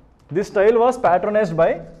 This style was patronized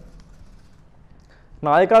by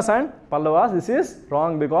Nayakas and Pallavas. This is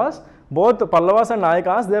wrong, because both Pallavas and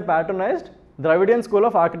Nayakas, they patronized Dravidian school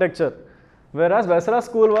of architecture, whereas Vesara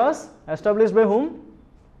school was established by whom?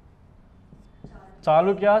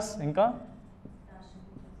 Chalukyas, inka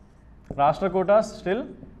Rashtrakutas, still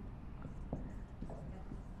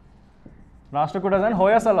Rashtrakutas and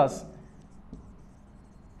Hoysalas.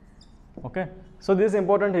 Okay, so this is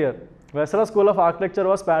important here. Vesara school of architecture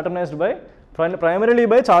was patronized by primarily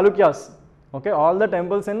by Chalukyas. Okay, all the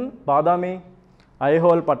temples in Badami,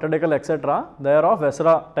 Aihole, Pattadakal, etc., they are of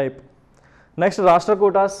Vesara type. Next,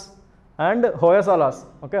 Rashtrakutas and Hoysalas.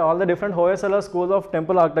 Okay, all the different Hoysala schools of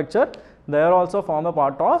temple architecture, they are also form a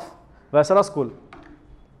part of Vesara school.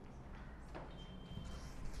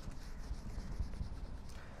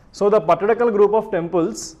 So the Pattadakal group of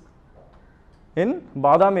temples in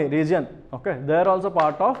Badami region, okay, they are also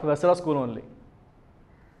part of Vesara school only.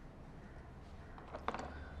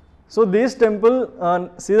 So this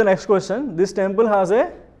temple, see the next question, this temple has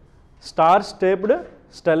a star-shaped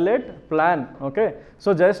stellate plan. Okay,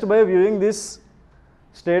 so just by viewing this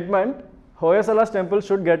statement, Hoysala's temple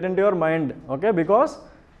should get into your mind. Okay, because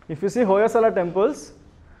if you see Hoysala temples,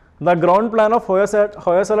 the ground plan of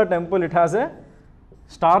Hoysala temple, it has a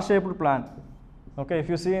star-shaped plan. Okay, if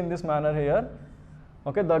you see in this manner here,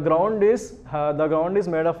 okay, the ground is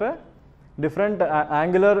made of a different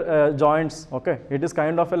angular joints. Okay, it is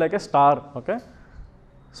kind of like a star. Okay,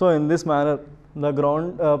 so in this manner, the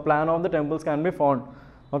ground plan of the temples can be found.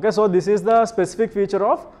 Okay, so this is the specific feature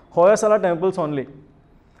of Hoysala temples only.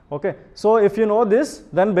 Okay, so if you know this,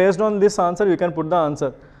 then based on this answer, you can put the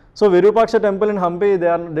answer. So Virupaksha temple in Hampi,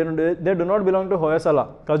 they do not belong to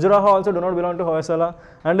Hoysala. Khajuraho also do not belong to Hoysala,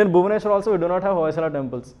 and in Bhubaneswar also we do not have Hoysala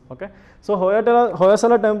temples. Okay, so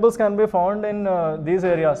Hoysala temples can be found in these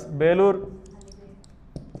areas: Belur,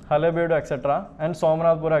 Halebeedu, etc., and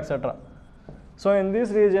Somnathpura, etc. So in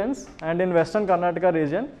these regions and in western Karnataka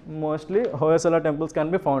region, mostly Hoysala temples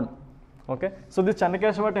can be found. Okay, so this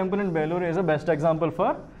Channakeshwara temple in Belur is a best example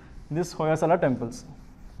for these Hoysala temples.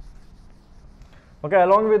 Okay,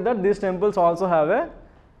 along with that, these temples also have a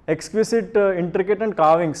exquisite, intricate and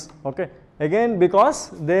carvings. Okay, again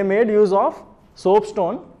because they made use of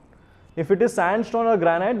soapstone. If it is sandstone or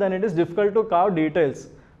granite, then it is difficult to carve details.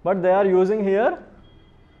 But they are using here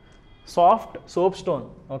soft soapstone.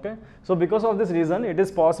 Okay, so because of this reason, it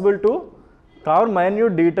is possible to carve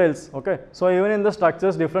minute details. Okay, so even in the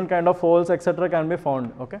structures, different kind of holes, etc., can be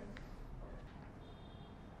found. Okay.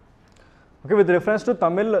 Okay, with reference to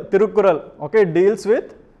Tamil Tirukkural, okay, it deals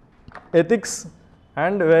with ethics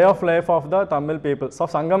and way of life of the Tamil people, so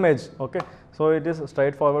Sangam age. Okay, so it is a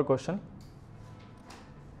straightforward question.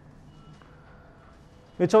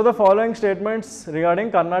 Which of the following statements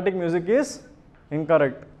regarding Carnatic music is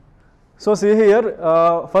incorrect? So see here,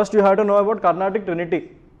 first you have to know about Carnatic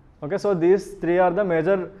Trinity. Okay, so these three are the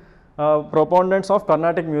major proponents of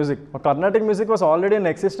Carnatic music. Carnatic music was already in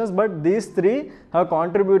existence, but these three have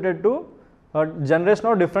contributed to generation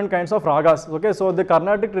of different kinds of ragas. Okay, so the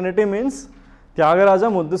Carnatic Trinity means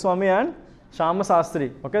Tyagaraja, Muthuswami and Shama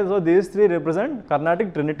Sastri. Okay, so these three represent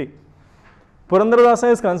Carnatic Trinity.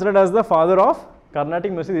 Purandaradasa is considered as the father of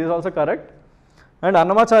Carnatic music. This is also correct. And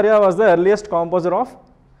Annamacharya was the earliest composer of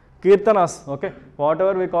Kirtanas. Okay,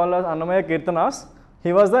 whatever we call as Annamaya Kirtanas,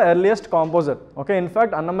 he was the earliest composer. Okay, in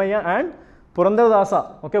fact, Annamaya and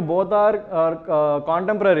Purandaradasa, okay, both are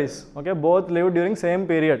contemporaries. Okay, both lived during same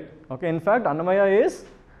period. Okay, in fact, Annamaya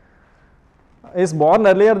is born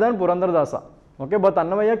earlier than Purandaradasa. Okay, but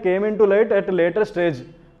Annamaya came into light at a later stage.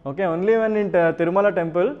 Okay, only when in Tirumala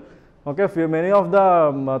temple, okay, many of the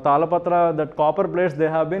Talapatra, that copper plates, they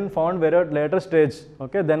have been found very at later stage.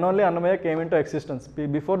 Okay, then only Annamaya came into existence.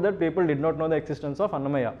 Before that, people did not know the existence of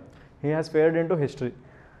Annamaya. He has faded into history.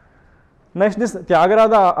 Next is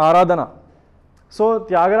Tyagaraja Aradhana. So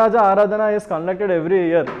Tyagaraja Aradhana is conducted every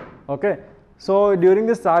year. Okay, so during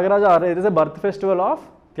this Tyagaraja Aradhana, it is a birth festival of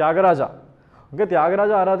Tyagaraja. Okay,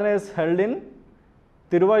 Tyagaraja Aradhana is held in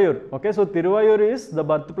Tiruvayur. Okay, so Tiruvayur is the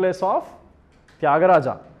birthplace of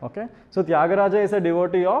Tyagaraja. Okay, so Tyagaraja is a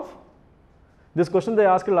devotee of, this question they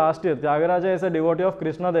asked last year, Tyagaraja is a devotee of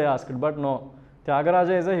Krishna they asked, but no,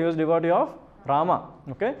 Tyagaraja is a huge devotee of Rama.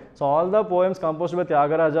 Okay, so all the poems composed by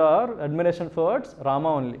Tyagaraja are admiration towards Rama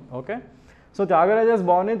only. Okay, so Tyagaraja is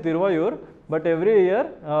born in Tiruvayur, but every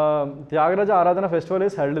year Tyagaraja Aradhana festival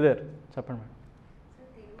is held there.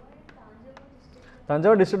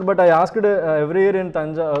 Tanjavur district, but I asked every year in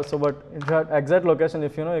Tanjavur, so but exact location,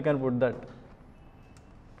 if you know, you can put that.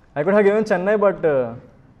 I could have given Chennai, but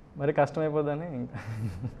very customized.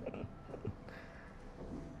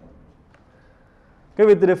 Okay,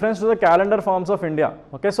 with reference to the calendar forms of India.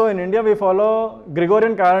 Okay, so in India we follow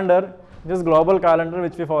Gregorian calendar, which is global calendar,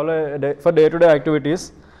 which we follow for day-to-day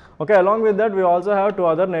activities. Okay, along with that we also have two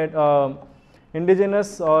other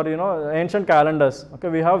indigenous or ancient calendars. Okay,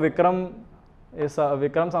 we have Vikram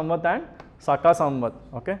Samvat and Saka Samvat.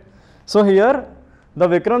 Okay, so here the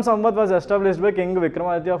Vikram Samvat was established by King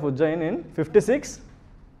Vikramaditya of Ujjain in 56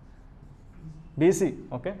 BC.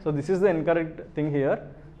 Okay, so this is the incorrect thing here.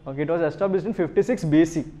 Okay, it was established in 56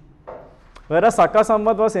 BC, whereas Saka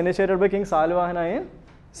Samvat was initiated by King Salivahana in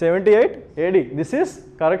 78 AD. This is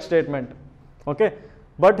correct statement. Okay,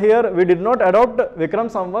 but here we did not adopt Vikram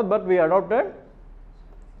Samvat, but we adopted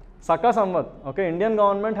Saka Samvat. Okay, Indian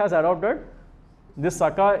government has adopted this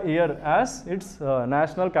Saka year as its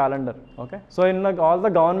national calendar. Okay, so in all the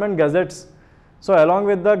government gazettes, so along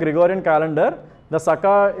with the Gregorian calendar, the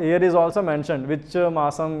Saka year is also mentioned, which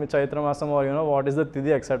Masam, Chaitra Masam, or what is the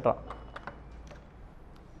Tithi, etc.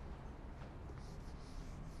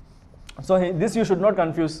 So this you should not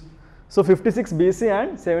confuse. So 56 BC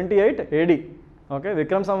and 78 AD. Okay,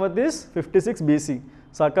 Vikram Samvat is 56 BC,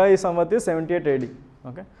 Saka Samvat is 78 AD.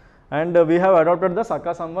 Okay, and we have adopted the Saka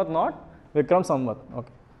Samvat, not Vikram Samvat.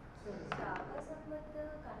 Okay. So Saka Samvat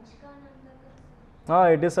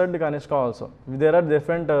Kanishka it is said Kanishka also. There are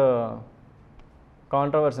different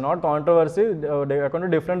controversy, not controversy, according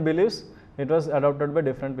to different beliefs, it was adopted by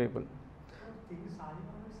different people.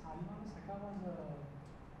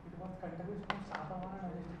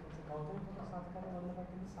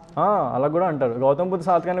 అలా కూడా అంటారు, గౌతమ బుద్ధ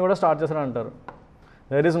శాతకాన్ని కూడా start చేశారు అంటారు.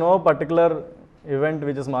 There is no particular event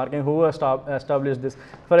which is marking who established this.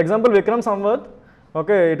 For example, Vikram Samvat,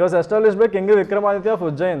 okay, it was established by King Vikramaditya of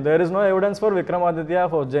Ujjain. There is no evidence for Vikramaditya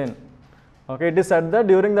of Ujjain. Okay, it is said that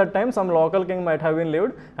during that time some local king might have been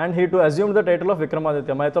lived and he too assumed the title of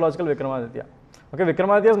Vikramaditya, mythological Vikramaditya. Okay,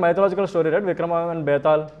 Vikramaditya is mythological story, right? Vikrama and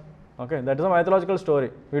Betal. Okay, that is a mythological story.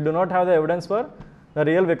 We do not have the evidence for the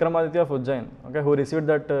real Vikramaditya of Ujjain, okay, who received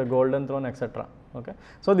that golden throne, etc. Okay,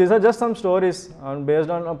 so these are just some stories based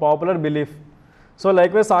on a popular belief. So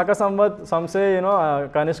likewise, Saka Samvat, some say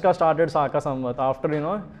Kanishka started Saka Samvat after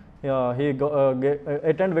he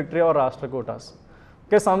attained victory over Rashtrakutas.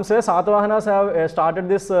 Okay, some say Satavahanas have started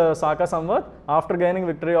this Saka Samvat after gaining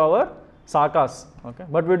victory over Sakas. Okay,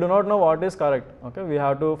 but we do not know what is correct. Okay, we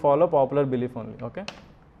have to follow popular belief only. Okay.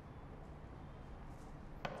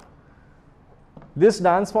 This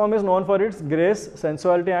dance form is known for its grace,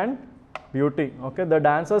 sensuality and beauty. Okay, the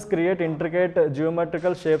dancers create intricate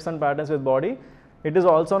geometrical shapes and patterns with body. It is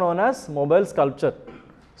also known as mobile sculpture.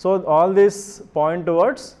 So all these point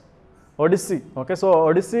towards Odissi. Okay, so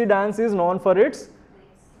Odissi dance is known for its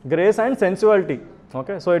grace and sensuality.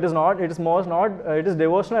 Okay, so it is not, it is most not, it is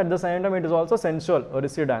devotional at the same time, it is also sensual,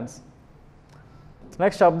 Odissi dance.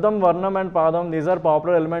 Next, Shabdam, Varnam and Padam, these are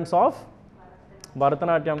popular elements of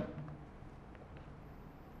Bharatanatyam.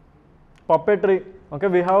 Puppetry. Okay,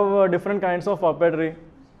 we have different kinds of puppetry,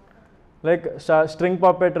 like string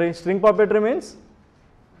puppetry. String puppetry means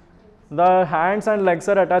the hands and legs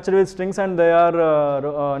are attached with strings and they are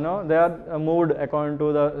they are moved according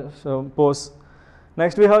to the pose.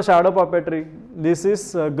 Next we have shadow puppetry. This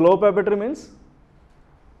is glow puppetry means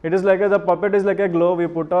it is like the puppet is like a glow. We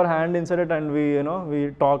put our hand inside it and we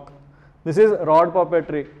we talk. This is rod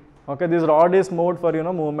puppetry. Okay, this rod is moved for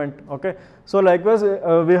movement. Okay, so likewise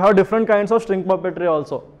we have different kinds of string puppetry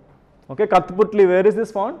also. Okay, Kathputli, where is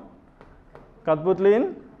this found? Kathputli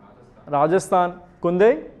in Rajasthan.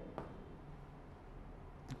 Kundai,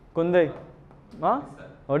 Kundai,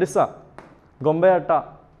 Odisha. Gombeyatta,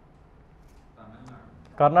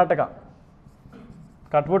 Karnataka.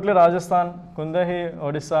 Kathputli, Rajasthan. Kundai,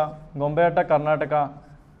 Odisha. Gombeyatta, Karnataka.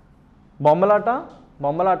 Bommalata,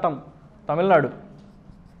 Bommalatam, Tamil Nadu.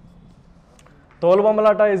 Tolu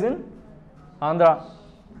Bommalata is in Andhra.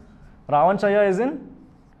 Ravanchaya is in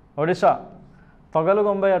Odisha. Togalu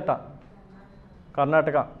Gombeyatta,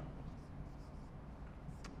 Karnataka.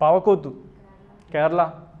 Pavakutu,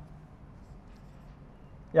 Kerala.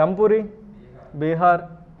 Yampuri, Bihar.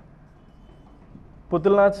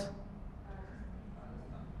 Putul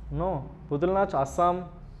no, Putul Assam,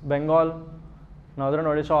 Bengal, Northern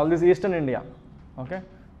Odisha, all this Eastern India. Okay,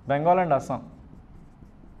 Bengal and Assam.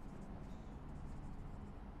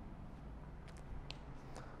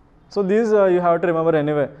 So these you have to remember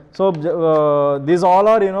anyway. So these all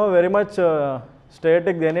are very much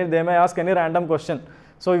static. They may ask any random question.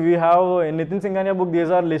 So we have in Nitin Singhania book, these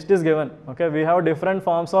are list is given. Okay, we have different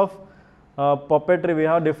forms of puppetry. We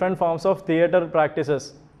have different forms of theater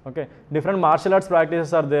practices. Okay, different martial arts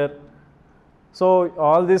practices are there. So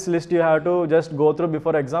all this list you have to just go through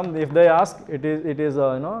before exam. If they ask, it is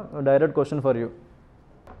a direct question for you.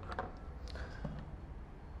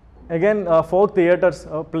 Again, folk theatres,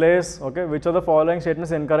 plays, okay, which of the following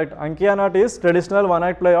statements is incorrect? Ankiyanat is traditional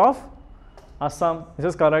one-act play of Assam. This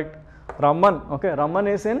is correct. Ramman, okay, Ramman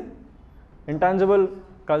is in intangible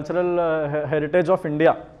cultural heritage of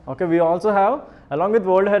India. Okay, we also have, along with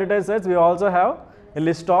World Heritage Sites, we also have a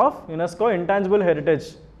list of UNESCO intangible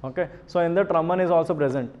heritage. Okay, so in that Ramman is also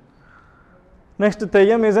present. Next,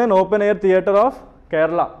 Theyyam is an open-air theatre of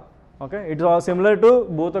Kerala. Okay, it is all similar to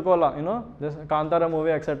Bhutakola, this Kantara movie,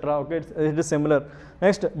 etc. Okay, it is similar.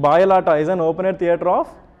 Next, Bayalata is an open-air theatre of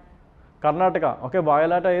Karnataka. Okay,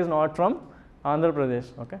 Bayalata is not from Andhra Pradesh.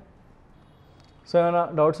 Okay, so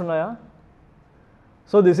doubts unnaya?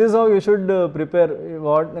 So this is how you should prepare.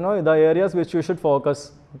 What the areas which you should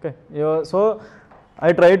focus. Okay, so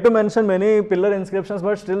I tried to mention many pillar inscriptions,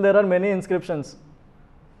 but still there are many inscriptions.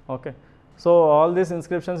 Okay, so all these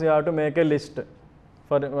inscriptions you have to make a list.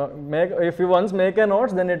 For if you once make a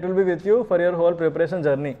notes, then it will be with you for your whole preparation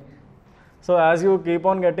journey. So as you keep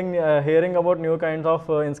on getting hearing about new kinds of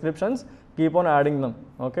inscriptions, keep on adding them.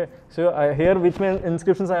 Okay, so here which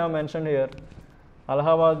inscriptions I have mentioned here?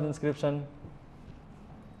 Allahabad inscription.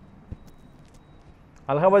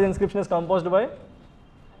 Allahabad inscription is composed by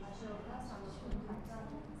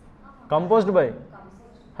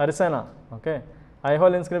Harisena. Okay,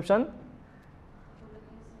 Aihole inscription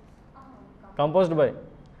composed by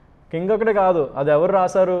king ఒకటే కాదు, అది ఎవరు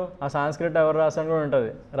రాశారు, ఆ Sanskrit ఎవరు రాశారు కూడా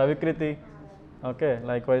ఉంటుంది, రవికృతి. Okay,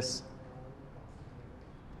 like wise.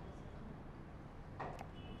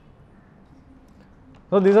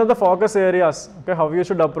 So these are the focus areas. Okay, how you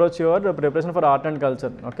should approach your preparation for art and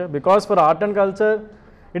culture. Okay, because for art and culture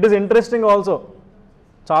it is interesting also.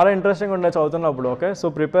 చాలా interesting ఉండే చదువుతున్నప్పుడు. Okay, so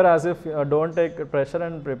prepare as if don't take pressure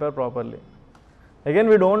and prepare properly. Again,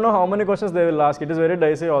 we don't know how many questions they will ask. It is very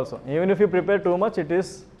dicey also. Even if you prepare too much, it is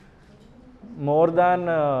more than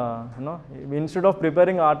instead of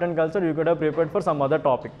preparing art and culture, you could have prepared for some other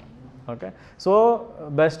topic. Okay, so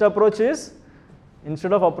best approach is,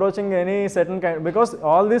 instead of approaching any certain kind, because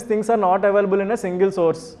all these things are not available in a single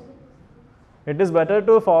source, it is better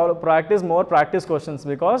to practice more practice questions,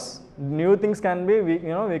 because new things can be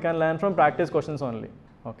we can learn from practice questions only.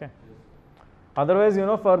 Okay, otherwise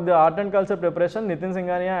for the art and culture preparation, Nitin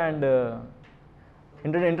Singhania and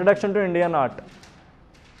introduction to Indian art,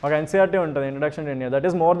 okay, NCERT ఉంటుంది, introduction to India, that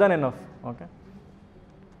is more than enough. Okay,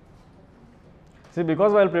 See,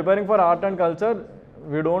 because while preparing for art and culture,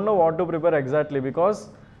 we don't know what to prepare exactly, because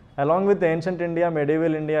along with ancient India,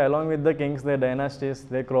 medieval India, along with the kings, their dynasties,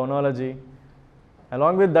 their chronology,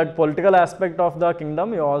 along with that political aspect of the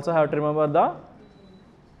kingdom, you also have to remember the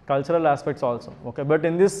cultural aspects also. Okay, but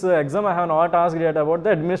in this exam, I have not asked yet about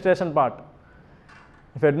the administration part.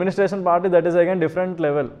 If administration part, that is again different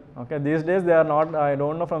level. Okay, these days they are not. I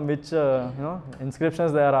don't know from which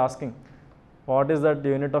inscriptions they are asking. What is that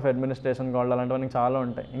unit of administration called? అలాంటివన్నీ చాలా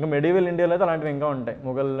ఉంటాయి. ఇంకా medieval ఇండియాలో అయితే అలాంటివి ఇంకా ఉంటాయి.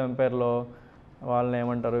 ముఘల్ ఎంపైర్లో వాళ్ళని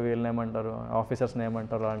ఏమంటారు, వీళ్ళని ఏమంటారు, ఆఫీసర్స్ని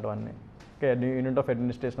ఏమంటారు, అలాంటివన్నీ. ఓకే, యూనిట్ ఆఫ్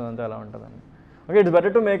అడ్మినిస్ట్రేషన్ అంతా ఎలా ఉంటుందండి. Okay, it's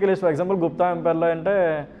better to make list. For example Gupta ఎంపైర్లో అంటే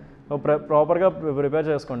ప్రాపర్గా ప్రిపేర్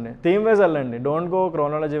చేసుకోండి. థీమ్ వైజ్ వెళ్ళండి. Don't go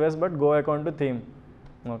chronology wise, but go account to theme.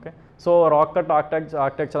 Okay, so rock cut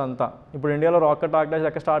architecture అంతా ఇప్పుడు ఇండియాలో రాక్ కట్ ఆర్కిటెక్చర్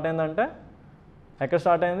ఎక్కడ స్టార్ట్ అయిందంటే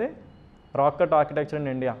rock cut architecture in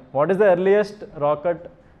India. What is the earliest rock cut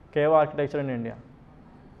cave architecture in India?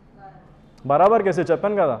 బరాబర్ case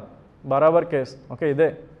చెప్పాను కదా, బరాబర్ case. Okay, ఇదే.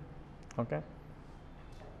 Okay,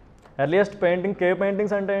 earliest painting cave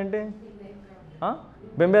paintings అంటే ఏంటి?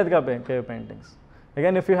 బింబేద్కా cave paintings.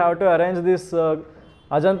 Again if you have to arrange this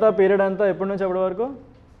Ajanta period అంతా ఎప్పటి నుంచి ఎప్పటి వరకు?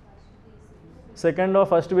 2nd or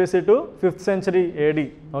 1st BC to 5th century AD.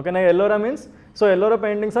 Okay, now Ellora means, so Ellora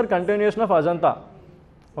paintings are continuation of Ajanta.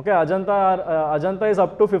 Okay, Ajanta is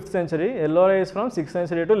up to 5th century. Ellora is from 6th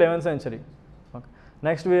century to 11th century. Okay.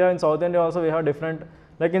 Next we have in South India also we have different,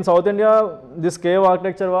 like in South India this cave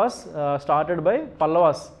architecture was started by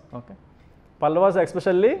Pallavas. Okay, Pallavas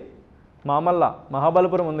especially Mamalla,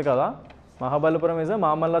 Mahabalipuram undi kada. Mahabalipuram is a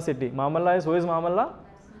Mamalla city. Mamalla is, who is Mamalla?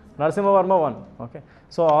 Narasimhavarma I. Okay,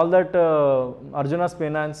 so all that Arjuna's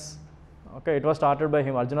penance, okay, it was started by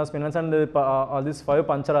him. Arjuna's penance and all these 5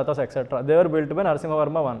 Pancharathas, etc. They were built by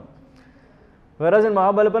Narasimhavarma I. Whereas in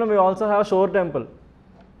Mahabalipuram we also have Shore Temple.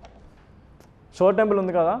 Shore Temple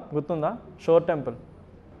undi kada, guttunda? Shore Temple.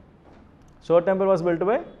 Shore Temple was built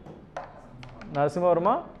by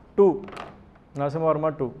Narasimhavarma II.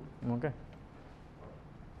 Narasimhavarma II. Okay.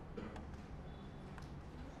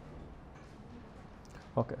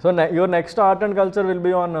 Okay, so your next art and culture will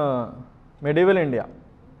be on medieval India.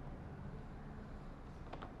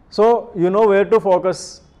 So you know where to focus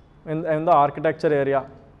in the architecture area.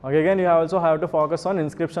 Okay, again you also have to focus on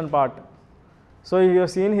inscription part. So you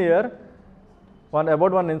have seen here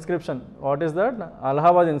about one inscription. What is that?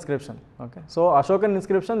 Allahabad inscription. Okay, so Ashokan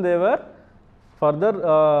inscription, they were further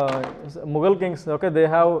Mughal kings. Okay, they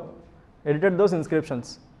have edited those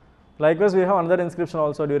inscriptions. Likewise, we have another inscription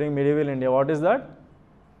also during medieval India. What is that?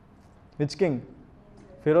 Which king?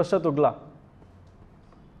 Firoz Shah Tughlaq.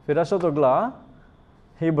 Firoz Shah Tughlaq,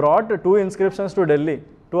 he brought 2 inscriptions to Delhi,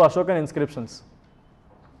 2 Ashokan inscriptions.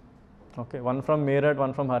 Okay, one from Meerut,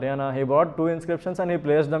 one from Haryana. He brought 2 inscriptions and he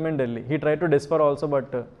placed them in Delhi. He tried to disper also,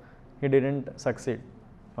 but he didn't succeed.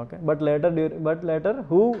 Okay, but later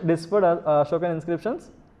who dispersed Ashokan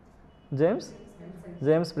inscriptions? James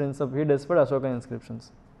Princip. He dispersed Ashokan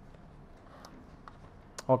inscriptions.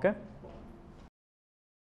 Okay.